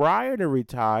Justice Breyer to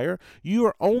retire, you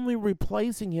are only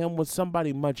replacing him with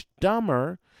somebody much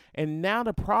dumber. And now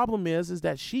the problem is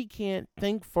that she can't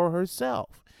think for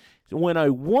herself. When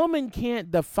a woman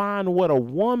can't define what a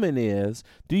woman is,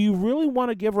 do you really want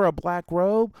to give her a black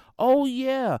robe? Oh,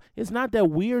 yeah. It's not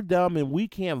that we're dumb and we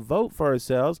can't vote for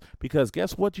ourselves, because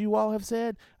guess what you all have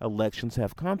said? Elections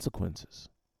have consequences.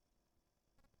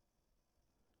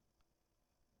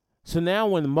 So now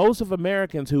when most of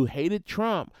Americans who hated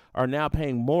Trump are now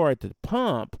paying more at the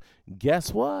pump,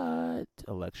 guess what?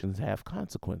 Elections have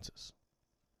consequences.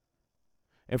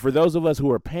 And for those of us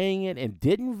who are paying it and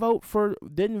didn't vote for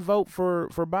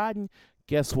Biden,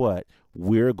 guess what?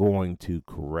 We're going to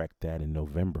correct that in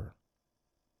November.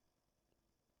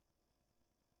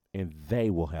 And they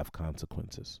will have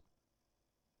consequences.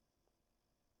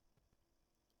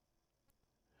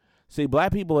 See,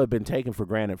 black people have been taken for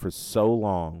granted for so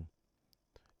long.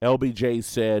 LBJ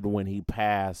said when he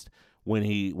passed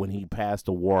the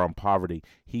war on poverty,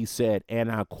 he said,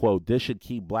 and I quote, "This should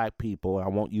keep black people," I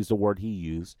won't use the word he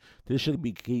used, this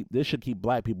should keep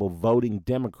black people voting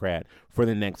Democrat for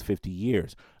the next 50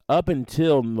 years. Up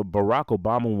until Barack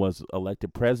Obama was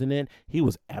elected president, he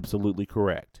was absolutely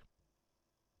correct.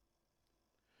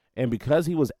 And because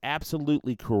he was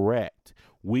absolutely correct,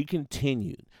 we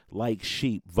continued like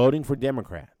sheep voting for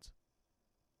Democrats.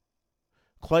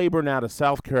 Claiborne out of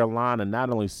South Carolina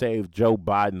not only saved Joe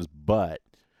Biden's butt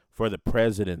for the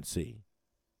presidency,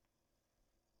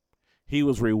 He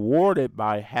was rewarded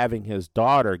by having his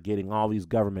daughter getting all these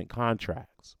government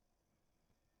contracts.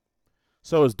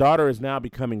 So his daughter is now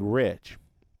becoming rich.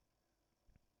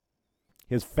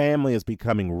 His family is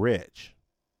becoming rich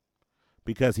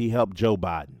because he helped Joe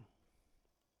Biden.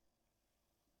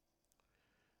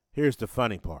 Here's the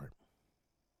funny part.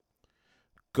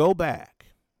 Go back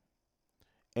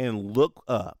and look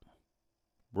up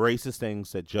racist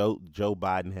things that Joe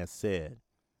Biden has said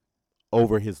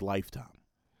over his lifetime.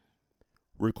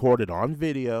 Recorded on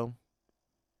video,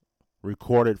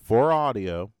 recorded for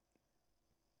audio,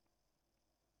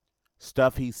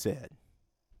 stuff he said.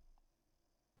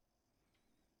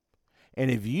 And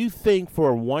if you think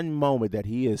for one moment that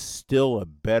he is still a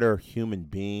better human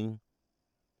being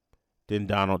than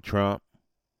Donald Trump,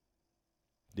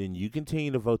 then you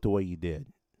continue to vote the way you did,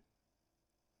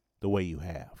 the way you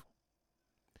have.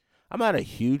 I'm not a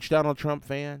huge Donald Trump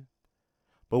fan,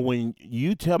 but when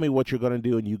you tell me what you're going to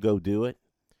do and you go do it,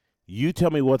 you tell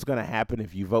me what's going to happen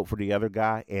if you vote for the other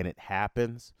guy and it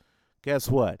happens, guess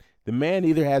what? The man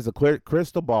either has a clear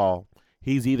crystal ball,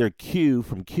 he's either Q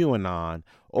from QAnon,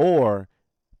 or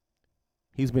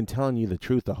he's been telling you the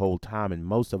truth the whole time, and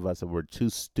most of us were too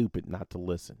stupid not to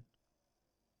listen.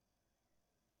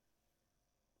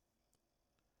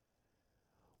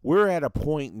 We're at a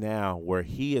point now where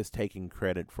he is taking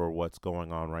credit for what's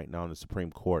going on right now in the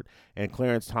Supreme Court. And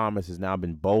Clarence Thomas has now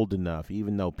been bold enough,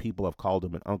 even though people have called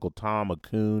him an Uncle Tom, a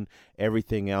coon,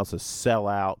 everything else, a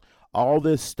sellout, all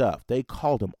this stuff. They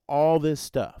called him all this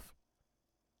stuff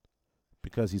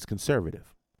because he's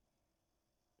conservative.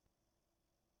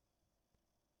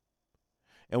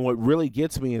 And what really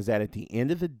gets me is that at the end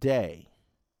of the day,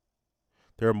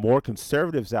 there are more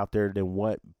conservatives out there than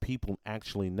what people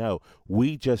actually know.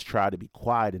 We just try to be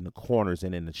quiet in the corners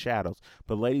and in the shadows.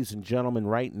 But ladies and gentlemen,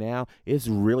 right now, it's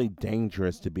really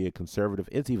dangerous to be a conservative.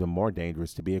 It's even more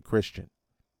dangerous to be a Christian.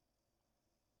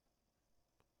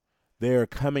 They're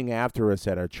coming after us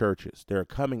at our churches. They're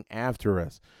coming after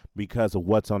us because of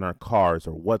what's on our cars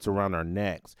or what's around our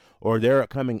necks. Or they're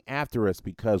coming after us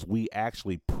because we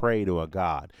actually pray to a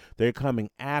God. They're coming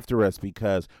after us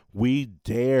because we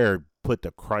dare put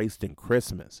the Christ in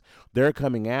Christmas. They're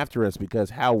coming after us because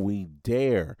how we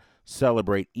dare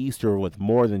celebrate Easter with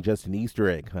more than just an Easter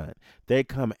egg hunt. They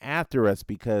come after us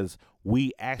because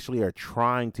we actually are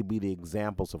trying to be the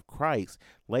examples of Christ.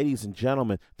 Ladies and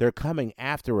gentlemen, they're coming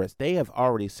after us. They have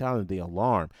already sounded the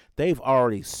alarm. They've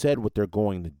already said what they're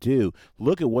going to do.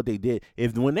 Look at what they did.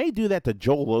 When they do that to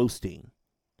Joel Osteen,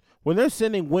 when they're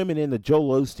sending women into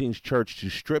Joel Osteen's church to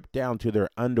strip down to their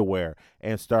underwear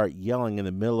and start yelling in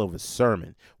the middle of a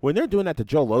sermon, when they're doing that to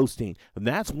Joel Osteen, and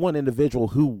that's one individual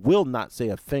who will not say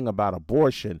a thing about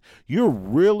abortion, you're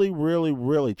really, really,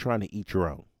 really trying to eat your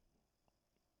own.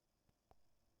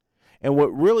 And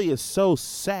what really is so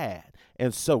sad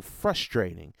and so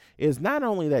frustrating is not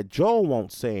only that Joel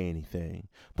won't say anything,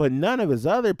 but none of his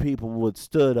other people would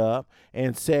stood up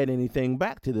and said anything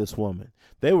back to this woman.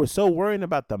 They were so worried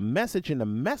about the message and the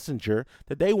messenger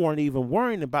that they weren't even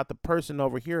worrying about the person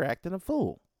over here acting a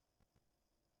fool.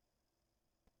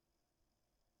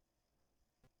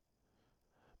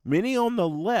 Many on the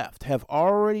left have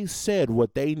already said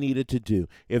what they needed to do.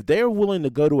 If they're willing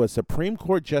to go to a Supreme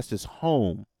Court justice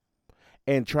home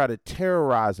and try to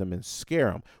terrorize him and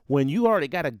scare him, when you already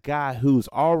got a guy who's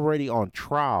already on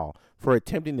trial for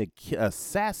attempting to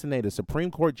assassinate a Supreme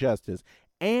Court justice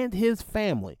and his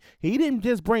family. He didn't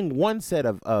just bring one set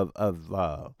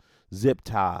of zip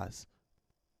ties.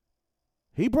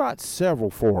 He brought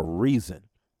several for a reason.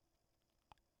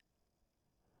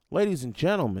 Ladies and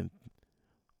gentlemen,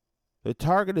 the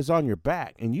target is on your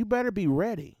back, and you better be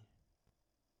ready.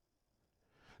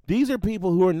 These are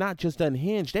people who are not just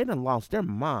unhinged. They done lost their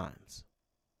minds.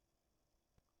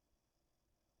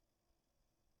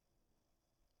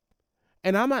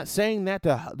 And I'm not saying that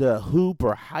to hoop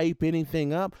or hype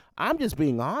anything up. I'm just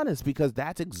being honest because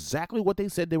that's exactly what they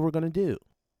said they were going to do.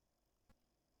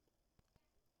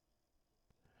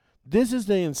 This is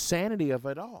the insanity of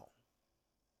it all.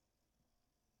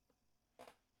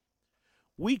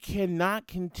 We cannot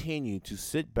continue to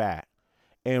sit back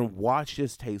and watch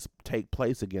this take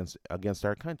place against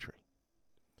our country.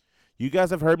 You guys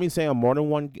have heard me say on more than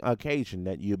one occasion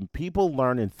that people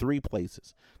learn in three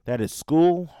places. That is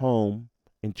school, home,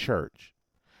 and church.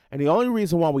 And the only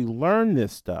reason why we learn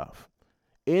this stuff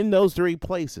in those three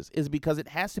places is because it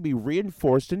has to be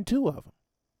reinforced in two of them.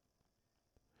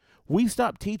 We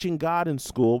stop teaching God in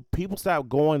school, people stop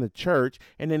going to church,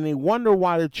 and then they wonder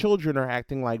why their children are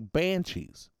acting like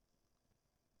banshees.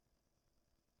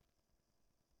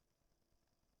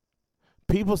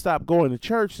 People stop going to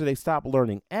church, so they stop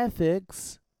learning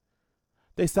ethics.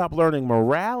 They stop learning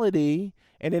morality,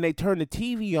 and then they turn the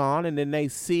TV on, and then they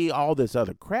see all this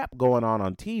other crap going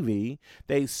on TV.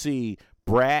 They see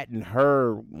Brat and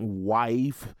her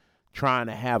wife trying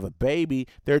to have a baby.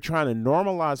 They're trying to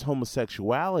normalize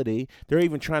homosexuality. They're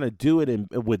even trying to do it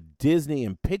with Disney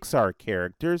and Pixar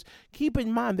characters. Keep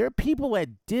in mind, there are people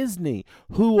at Disney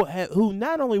who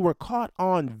not only were caught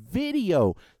on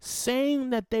video saying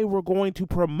that they were going to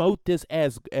promote this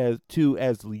as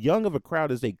young of a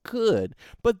crowd as they could,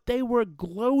 but they were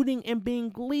gloating and being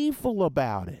gleeful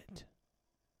about it.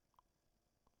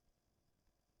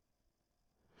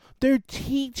 They're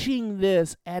teaching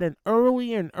this at an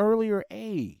earlier and earlier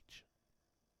age.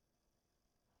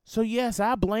 So yes,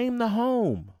 I blame the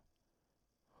home.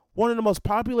 One of the most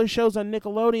popular shows on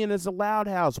Nickelodeon is The Loud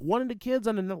House. One of the kids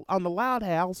on the Loud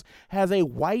House has a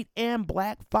white and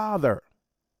black father.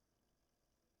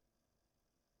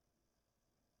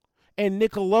 And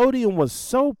Nickelodeon was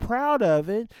so proud of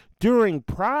it, during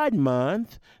Pride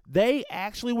Month, they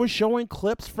actually were showing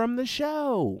clips from the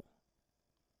show.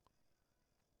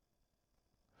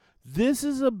 This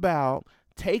is about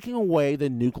taking away the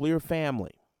nuclear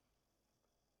family.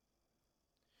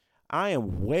 I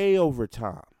am way over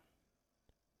time,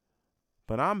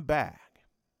 but I'm back.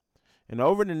 And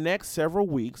over the next several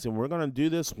weeks, and we're going to do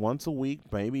this once a week,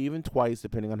 maybe even twice,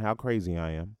 depending on how crazy I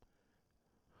am,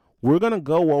 we're going to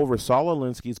go over Saul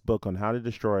Alinsky's book on how to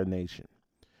destroy a nation.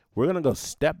 We're going to go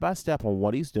step by step on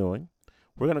what he's doing.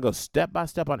 We're going to go step by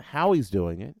step on how he's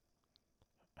doing it,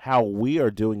 how we are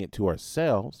doing it to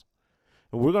ourselves.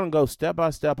 And we're going to go step by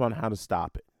step on how to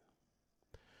stop it.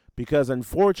 Because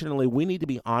unfortunately, we need to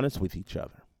be honest with each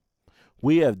other.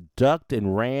 We have ducked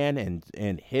and ran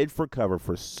and hid for cover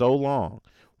for so long,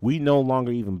 we no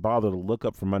longer even bother to look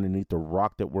up from underneath the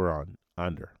rock that we're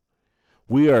under.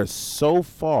 We are so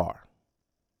far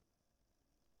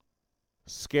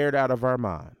scared out of our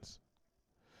minds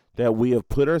that we have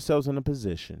put ourselves in a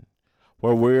position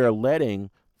where we are letting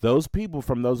those people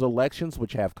from those elections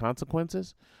which have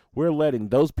consequences, we're letting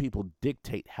those people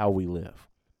dictate how we live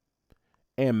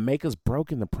and make us broke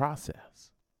in the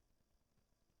process.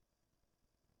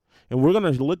 And we're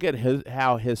going to look at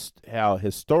how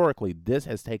historically this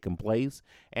has taken place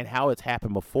and how it's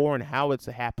happened before and how it's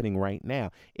happening right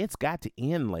now. It's got to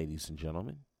end, ladies and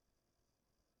gentlemen.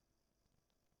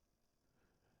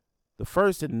 The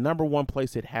first and number one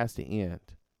place it has to end,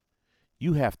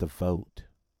 you have to vote.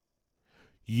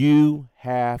 You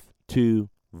have to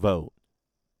vote.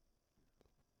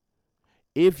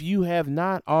 If you have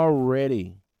not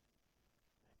already,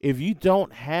 if you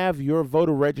don't have your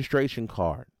voter registration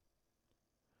card,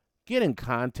 get in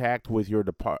contact with your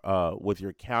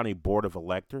county board of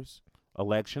elections.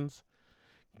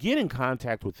 Get in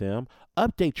contact with them.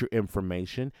 Update your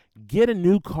information. Get a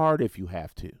new card if you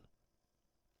have to.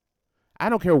 I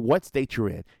don't care what state you're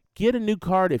in. Get a new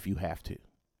card if you have to.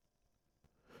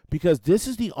 Because this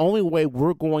is the only way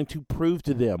we're going to prove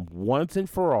to them once and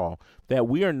for all that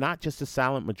we are not just a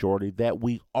silent majority, that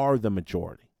we are the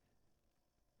majority.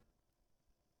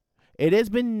 It has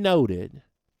been noted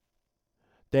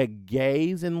that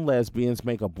gays and lesbians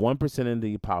make up 1% of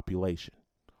the population.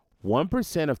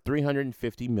 1% of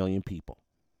 350 million people.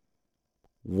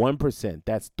 1%.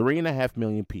 That's 3.5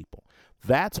 million people.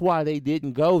 That's why they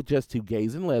didn't go just to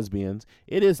gays and lesbians.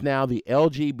 It is now the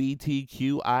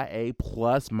LGBTQIA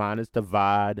plus minus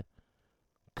divide,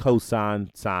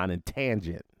 cosine, sine, and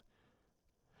tangent.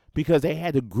 Because they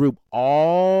had to group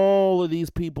all of these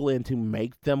people in to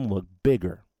make them look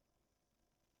bigger.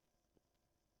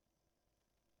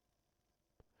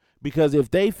 Because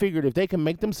if they figured if they can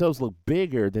make themselves look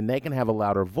bigger, then they can have a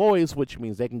louder voice, which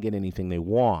means they can get anything they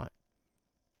want.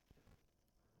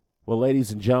 Well,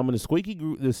 ladies and gentlemen,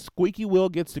 the squeaky wheel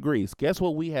gets the grease. Guess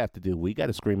what we have to do? We got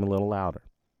to scream a little louder.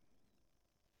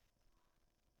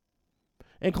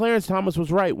 And Clarence Thomas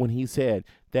was right when he said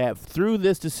that through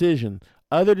this decision,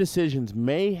 other decisions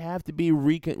may have to be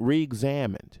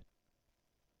re-examined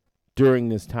during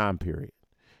this time period.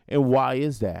 And why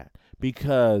is that?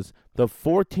 Because the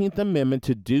 14th Amendment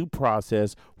to due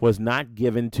process was not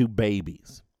given to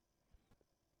babies.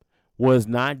 Was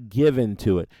not given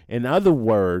to it. In other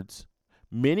words,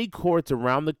 many courts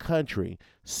around the country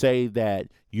say that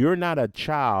you're not a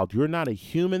child, you're not a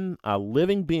human, a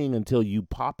living being until you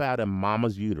pop out of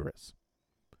mama's uterus.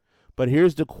 But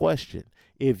here's the question.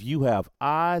 If you have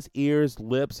eyes, ears,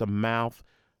 lips, a mouth,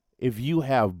 if you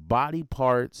have body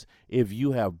parts, if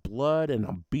you have blood and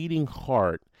a beating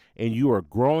heart, and you are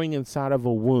growing inside of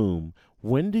a womb,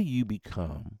 when do you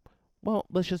become? Well,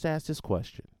 let's just ask this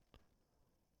question.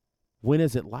 When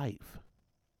is it life?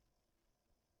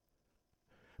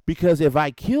 Because if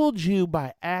I killed you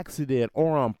by accident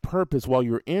or on purpose while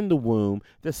you're in the womb,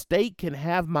 the state can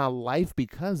have my life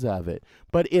because of it.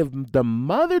 But if the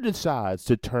mother decides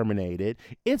to terminate it,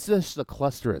 it's just a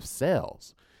cluster of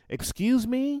cells. Excuse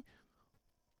me?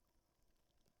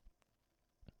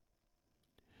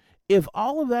 If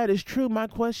all of that is true, my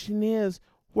question is,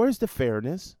 where's the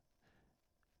fairness?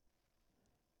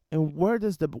 And why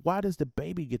does the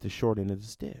baby get the short end of the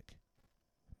stick?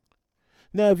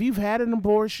 Now, if you've had an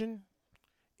abortion,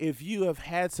 if you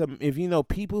know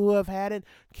people who have had it,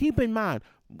 keep in mind,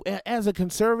 as a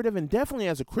conservative and definitely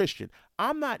as a Christian,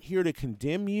 I'm not here to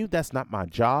condemn you. That's not my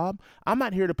job. I'm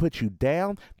not here to put you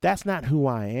down. That's not who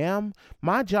I am.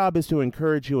 My job is to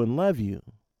encourage you and love you.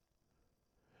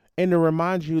 And to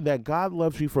remind you that God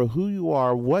loves you for who you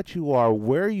are, what you are,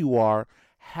 where you are,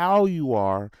 how you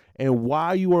are, and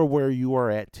why you are where you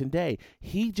are at today.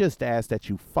 He just asks that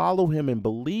you follow him and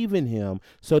believe in him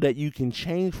so that you can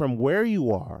change from where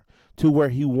you are to where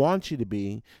he wants you to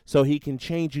be, so he can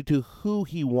change you to who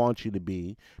he wants you to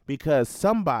be, because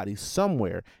somebody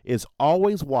somewhere is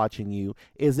always watching you,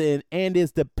 and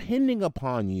is depending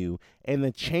upon you and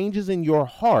the changes in your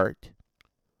heart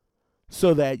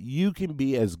so that you can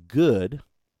be as good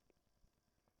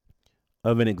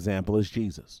of an example as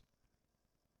Jesus.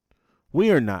 We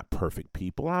are not perfect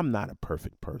people. I'm not a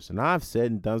perfect person. I've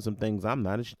said and done some things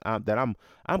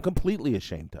I'm completely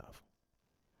ashamed of.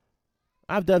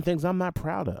 I've done things I'm not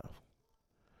proud of.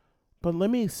 But let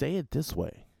me say it this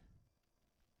way.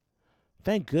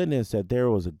 Thank goodness that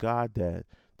there is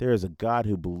a God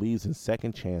who believes in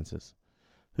second chances,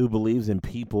 who believes in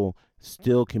people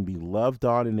still can be loved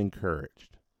on and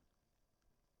encouraged.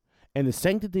 And the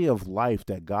sanctity of life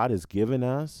that God has given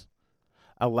us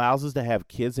allows us to have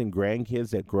kids and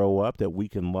grandkids that grow up that we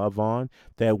can love on,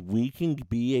 that we can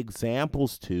be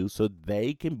examples to, so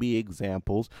they can be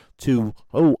examples to,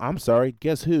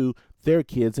 guess who? Their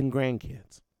kids and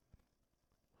grandkids.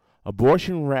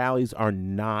 Abortion rallies are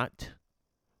not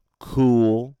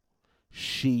cool,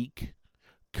 chic,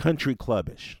 country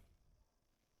clubbish.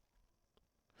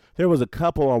 There was a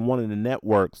couple on one of the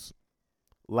networks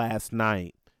last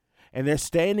night, and they're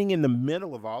standing in the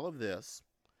middle of all of this,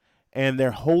 and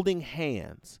they're holding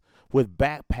hands with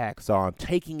backpacks on,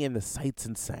 taking in the sights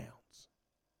and sounds,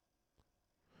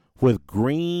 with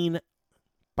green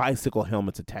bicycle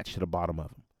helmets attached to the bottom of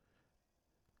them.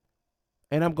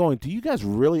 And I'm going, do you guys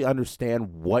really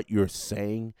understand what you're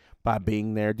saying by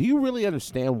being there? Do you really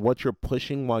understand what you're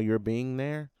pushing while you're being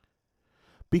there?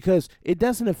 Because it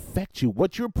doesn't affect you.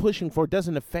 What you're pushing for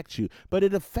doesn't affect you, but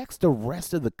it affects the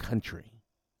rest of the country.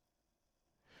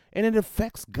 And it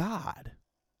affects God.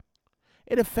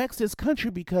 It affects this country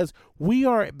because we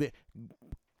are,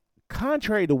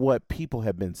 contrary to what people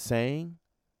have been saying,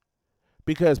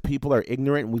 because people are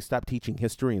ignorant and we stop teaching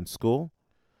history in school,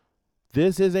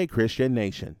 this is a Christian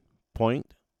nation.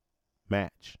 Point,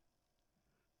 match,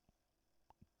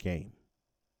 game.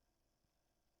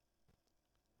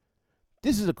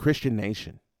 This is a Christian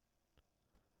nation.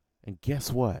 And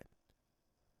guess what?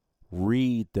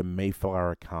 Read the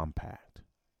Mayflower Compact.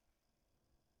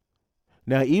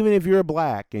 Now, even if you're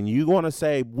black and you want to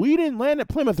say, we didn't land at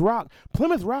Plymouth Rock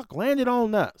landed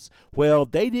on us. Well,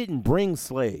 they didn't bring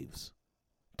slaves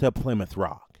to Plymouth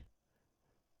Rock.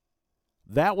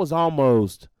 That was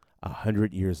almost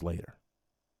 100 years later.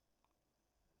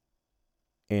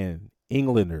 And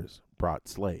Englanders brought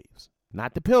slaves,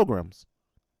 not the Pilgrims.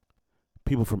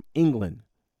 People from England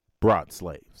brought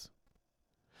slaves.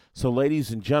 So,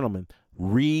 ladies and gentlemen,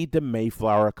 read the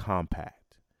Mayflower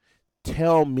Compact.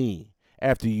 Tell me,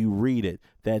 after you read it,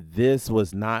 that this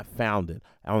was not founded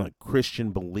on a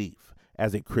Christian belief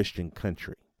as a Christian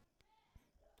country.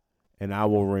 And I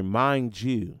will remind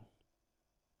you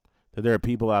that there are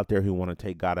people out there who want to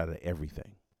take God out of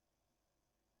everything.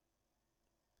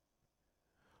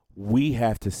 We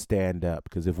have to stand up,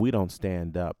 because if we don't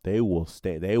stand up, they will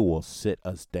sit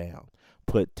us down,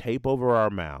 put tape over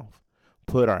our mouth,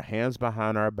 put our hands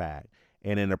behind our back,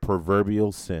 and in a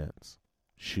proverbial sense,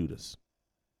 shoot us.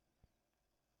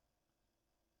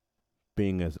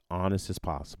 Being as honest as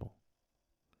possible.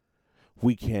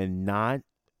 We cannot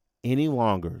any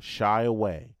longer shy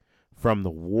away from the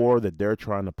war that they're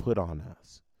trying to put on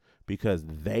us, because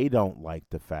they don't like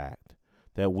the fact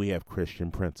that we have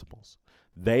Christian principles.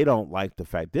 They don't like the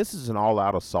fact this is an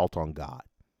all-out assault on God.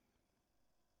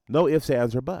 No ifs,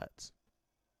 ands, or buts.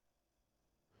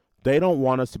 They don't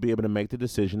want us to be able to make the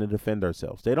decision to defend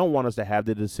ourselves. They don't want us to have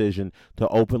the decision to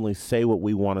openly say what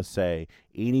we want to say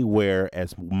anywhere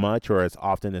as much or as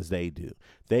often as they do.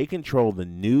 They control the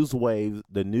news waves,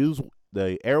 the news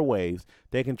the airwaves.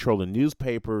 They control the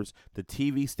newspapers, the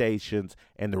TV stations,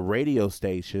 and the radio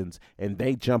stations, and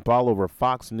they jump all over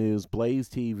Fox News, Blaze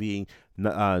TV,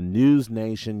 News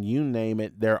Nation, you name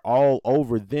it. They're all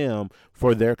over them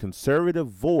for their conservative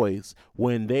voice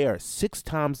when they are 6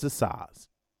 times the size.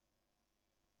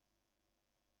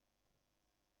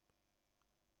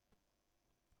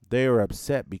 They are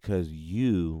upset because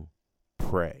you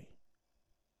pray.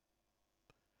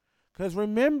 Because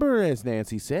remember, as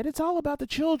Nancy said, it's all about the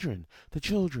children. The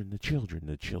children, the children,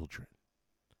 the children.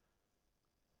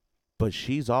 But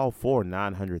she's all for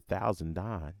 900,000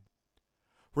 dying.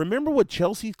 Remember what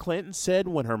Chelsea Clinton said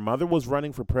when her mother was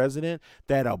running for president?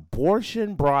 That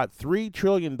abortion brought $3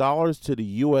 trillion to the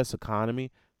U.S.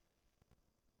 economy.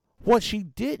 What she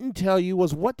didn't tell you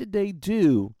was what did they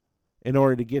do in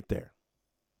order to get there?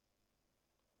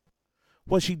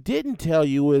 What she didn't tell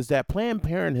you is that Planned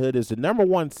Parenthood is the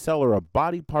 #1 seller of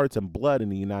body parts and blood in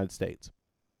the United States.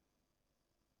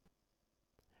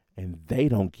 And they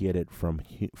don't get it from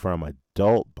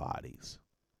adult bodies.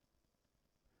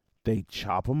 They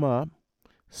chop them up,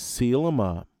 seal them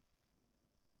up,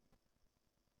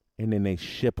 and then they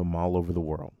ship them all over the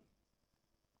world.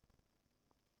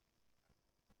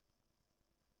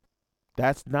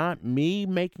 That's not me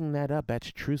making that up.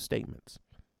 That's true statements.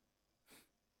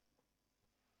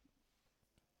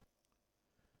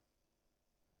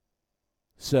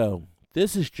 So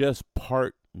this is just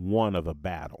part 1 of a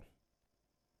battle.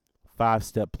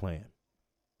 5-step plan.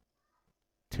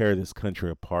 Tear this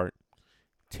country apart,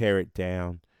 tear it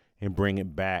down, and bring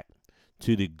it back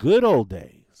to the good old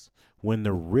days when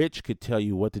the rich could tell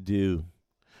you what to do,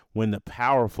 when the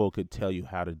powerful could tell you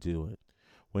how to do it,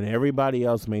 when everybody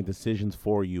else made decisions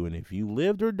for you, and if you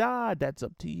lived or died, that's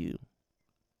up to you.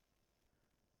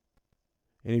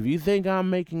 And if you think I'm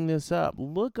making this up,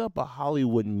 look up a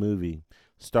Hollywood movie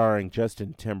starring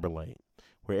Justin Timberlake,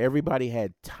 where everybody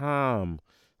had time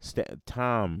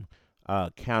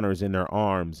counters in their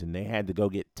arms, and they had to go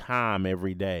get time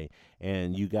every day.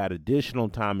 And you got additional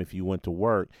time if you went to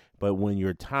work, but when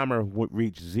your timer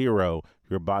reached 0,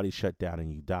 your body shut down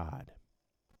and you died.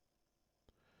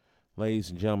 Ladies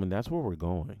and gentlemen, that's where we're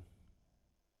going.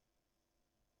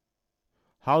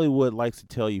 Hollywood likes to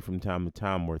tell you from time to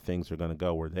time where things are going to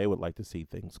go, where they would like to see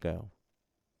things go.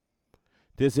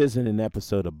 This isn't an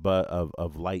episode of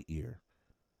Lightyear.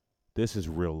 This is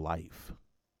real life.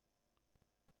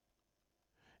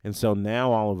 And so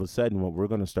now all of a sudden what we're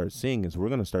going to start seeing is we're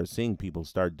going to start seeing people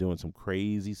start doing some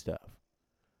crazy stuff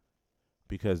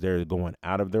because they're going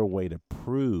out of their way to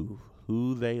prove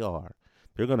who they are.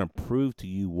 They're going to prove to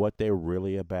you what they're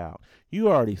really about. You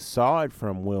already saw it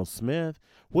from Will Smith.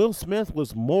 Will Smith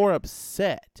was more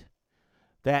upset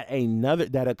that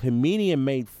a comedian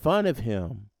made fun of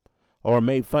him or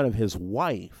made fun of his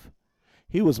wife.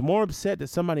 He was more upset that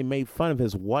somebody made fun of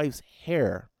his wife's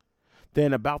hair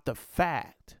than about the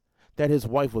fact that his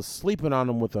wife was sleeping on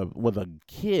him with a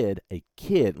kid,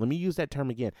 let me use that term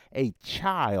again, a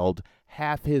child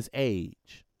half his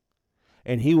age.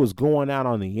 And he was going out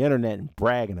on the internet and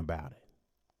bragging about it.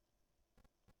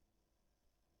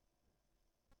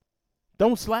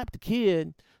 Don't slap the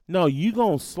kid. No, you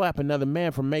gonna slap another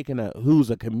man for who's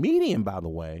a comedian, by the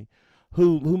way,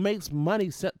 who makes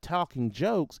money talking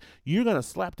jokes. You're gonna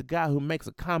slap the guy who makes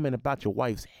a comment about your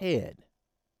wife's head.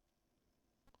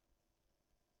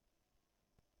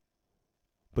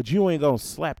 But you ain't gonna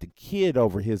slap the kid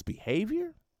over his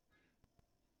behavior?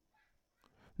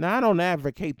 Now, I don't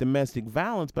advocate domestic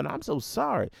violence, but I'm so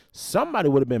sorry. Somebody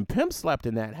would have been pimp slapped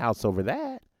in that house over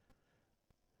that.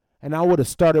 And I would have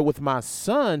started with my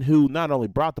son, who not only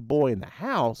brought the boy in the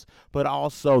house, but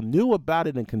also knew about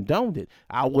it and condoned it.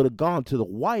 I would have gone to the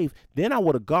wife, then I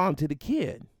would have gone to the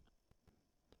kid.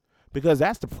 Because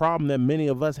that's the problem that many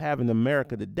of us have in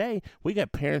America today. We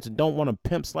got parents that don't want to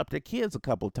pimp slap their kids a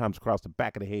couple of times across the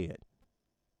back of the head.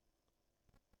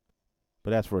 But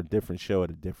that's for a different show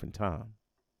at a different time.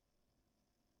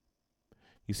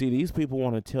 You see, these people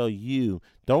want to tell you,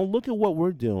 don't look at what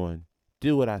we're doing.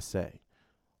 Do what I say.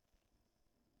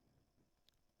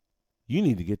 You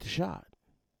need to get the shot.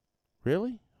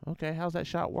 Really? Okay, how's that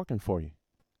shot working for you?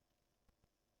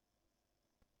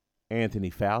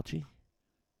 Anthony Fauci?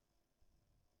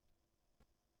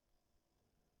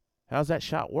 How's that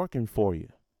shot working for you?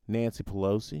 Nancy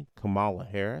Pelosi? Kamala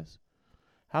Harris?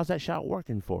 How's that shot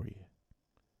working for you?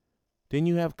 Didn't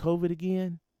you have COVID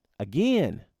again?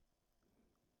 Again!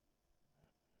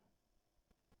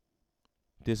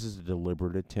 This is a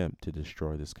deliberate attempt to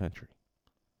destroy this country.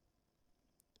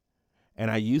 And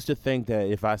I used to think that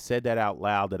if I said that out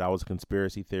loud, that I was a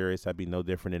conspiracy theorist, I'd be no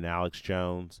different than Alex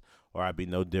Jones or I'd be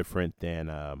no different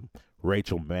than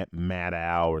Rachel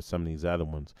Maddow or some of these other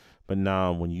ones. But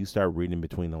no, when you start reading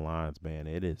between the lines, man,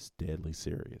 it is deadly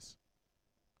serious.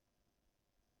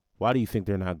 Why do you think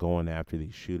they're not going after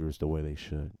these shooters the way they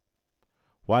should?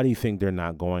 Why do you think they're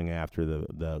not going after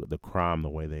the crime the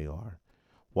way they are?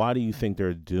 Why do you think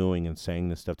they're doing and saying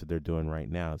the stuff that they're doing right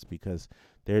now? It's because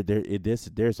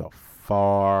there's a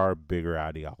far bigger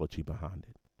ideology behind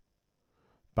it.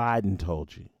 Biden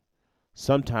told you,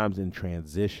 sometimes in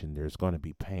transition, there's going to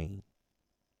be pain.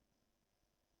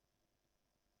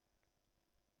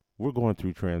 We're going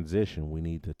through transition. We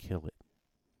need to kill it.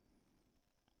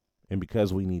 And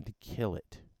because we need to kill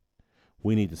it,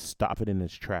 we need to stop it in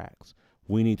its tracks.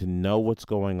 We need to know what's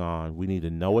going on. We need to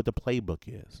know what the playbook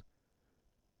is.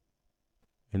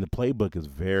 And the playbook is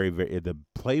the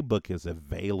playbook is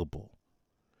available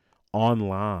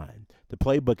online. The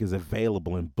playbook is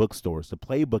available in bookstores. The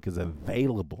playbook is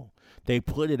available. They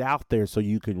put it out there so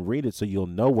you can read it, so you'll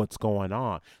know what's going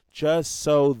on. Just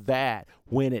so that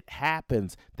when it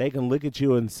happens, they can look at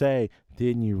you and say,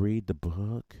 didn't you read the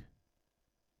book?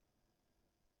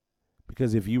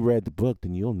 Because if you read the book,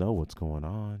 then you'll know what's going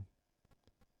on.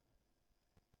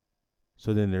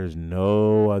 So then there's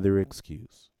no other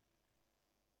excuse.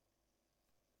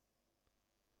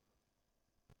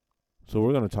 So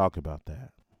we're going to talk about that.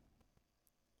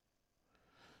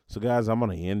 So guys, I'm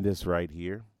going to end this right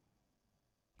here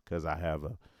because I have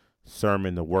a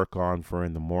sermon to work on for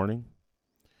in the morning.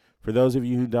 For those of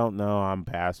you who don't know, I'm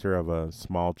pastor of a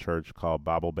small church called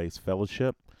Bible-Based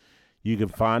Fellowship. You can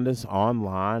find us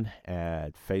online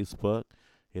at Facebook.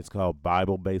 It's called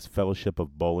Bible-Based Fellowship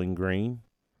of Bowling Green.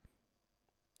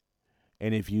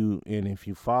 And if you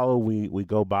follow, we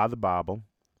go by the Bible,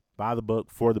 by the book,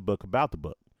 for the book, about the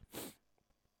book.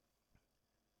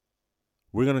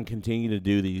 We're going to continue to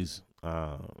do these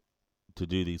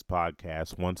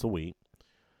podcasts once a week,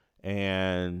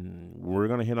 and we're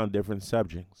going to hit on different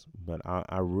subjects. But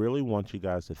I really want you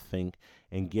guys to think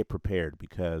and get prepared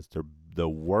because the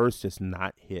worst is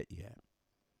not hit yet.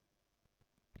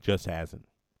 Just hasn't.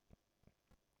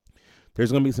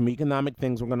 There's going to be some economic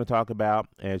things we're going to talk about.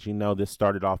 As you know, this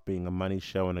started off being a money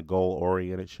show and a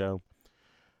goal-oriented show.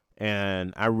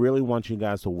 And I really want you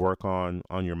guys to work on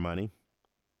your money,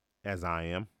 as I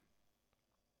am.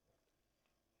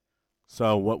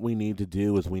 So what we need to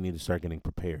do is we need to start getting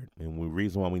prepared. And the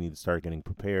reason why we need to start getting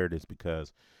prepared is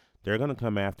because they're going to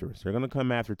come after us. They're going to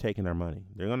come after taking our money.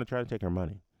 They're going to try to take our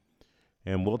money.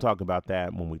 And we'll talk about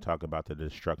that when we talk about the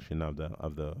destruction of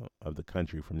the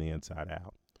country from the inside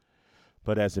out.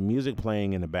 But as the music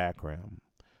playing in the background,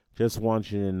 just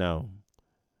want you to know,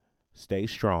 stay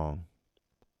strong,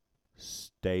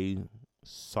 stay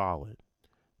solid.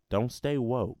 Don't stay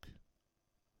woke,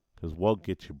 because woke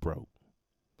gets you broke.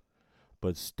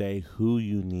 But stay who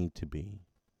you need to be.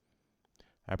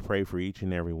 I pray for each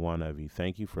and every one of you.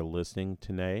 Thank you for listening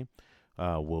today.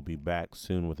 We'll be back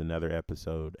soon with another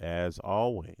episode. As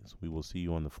always, we will see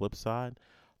you on the flip side.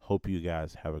 Hope you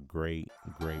guys have a great,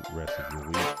 great rest of your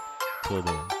week. Till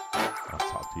then, I'll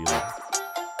talk to you later.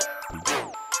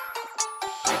 Peace.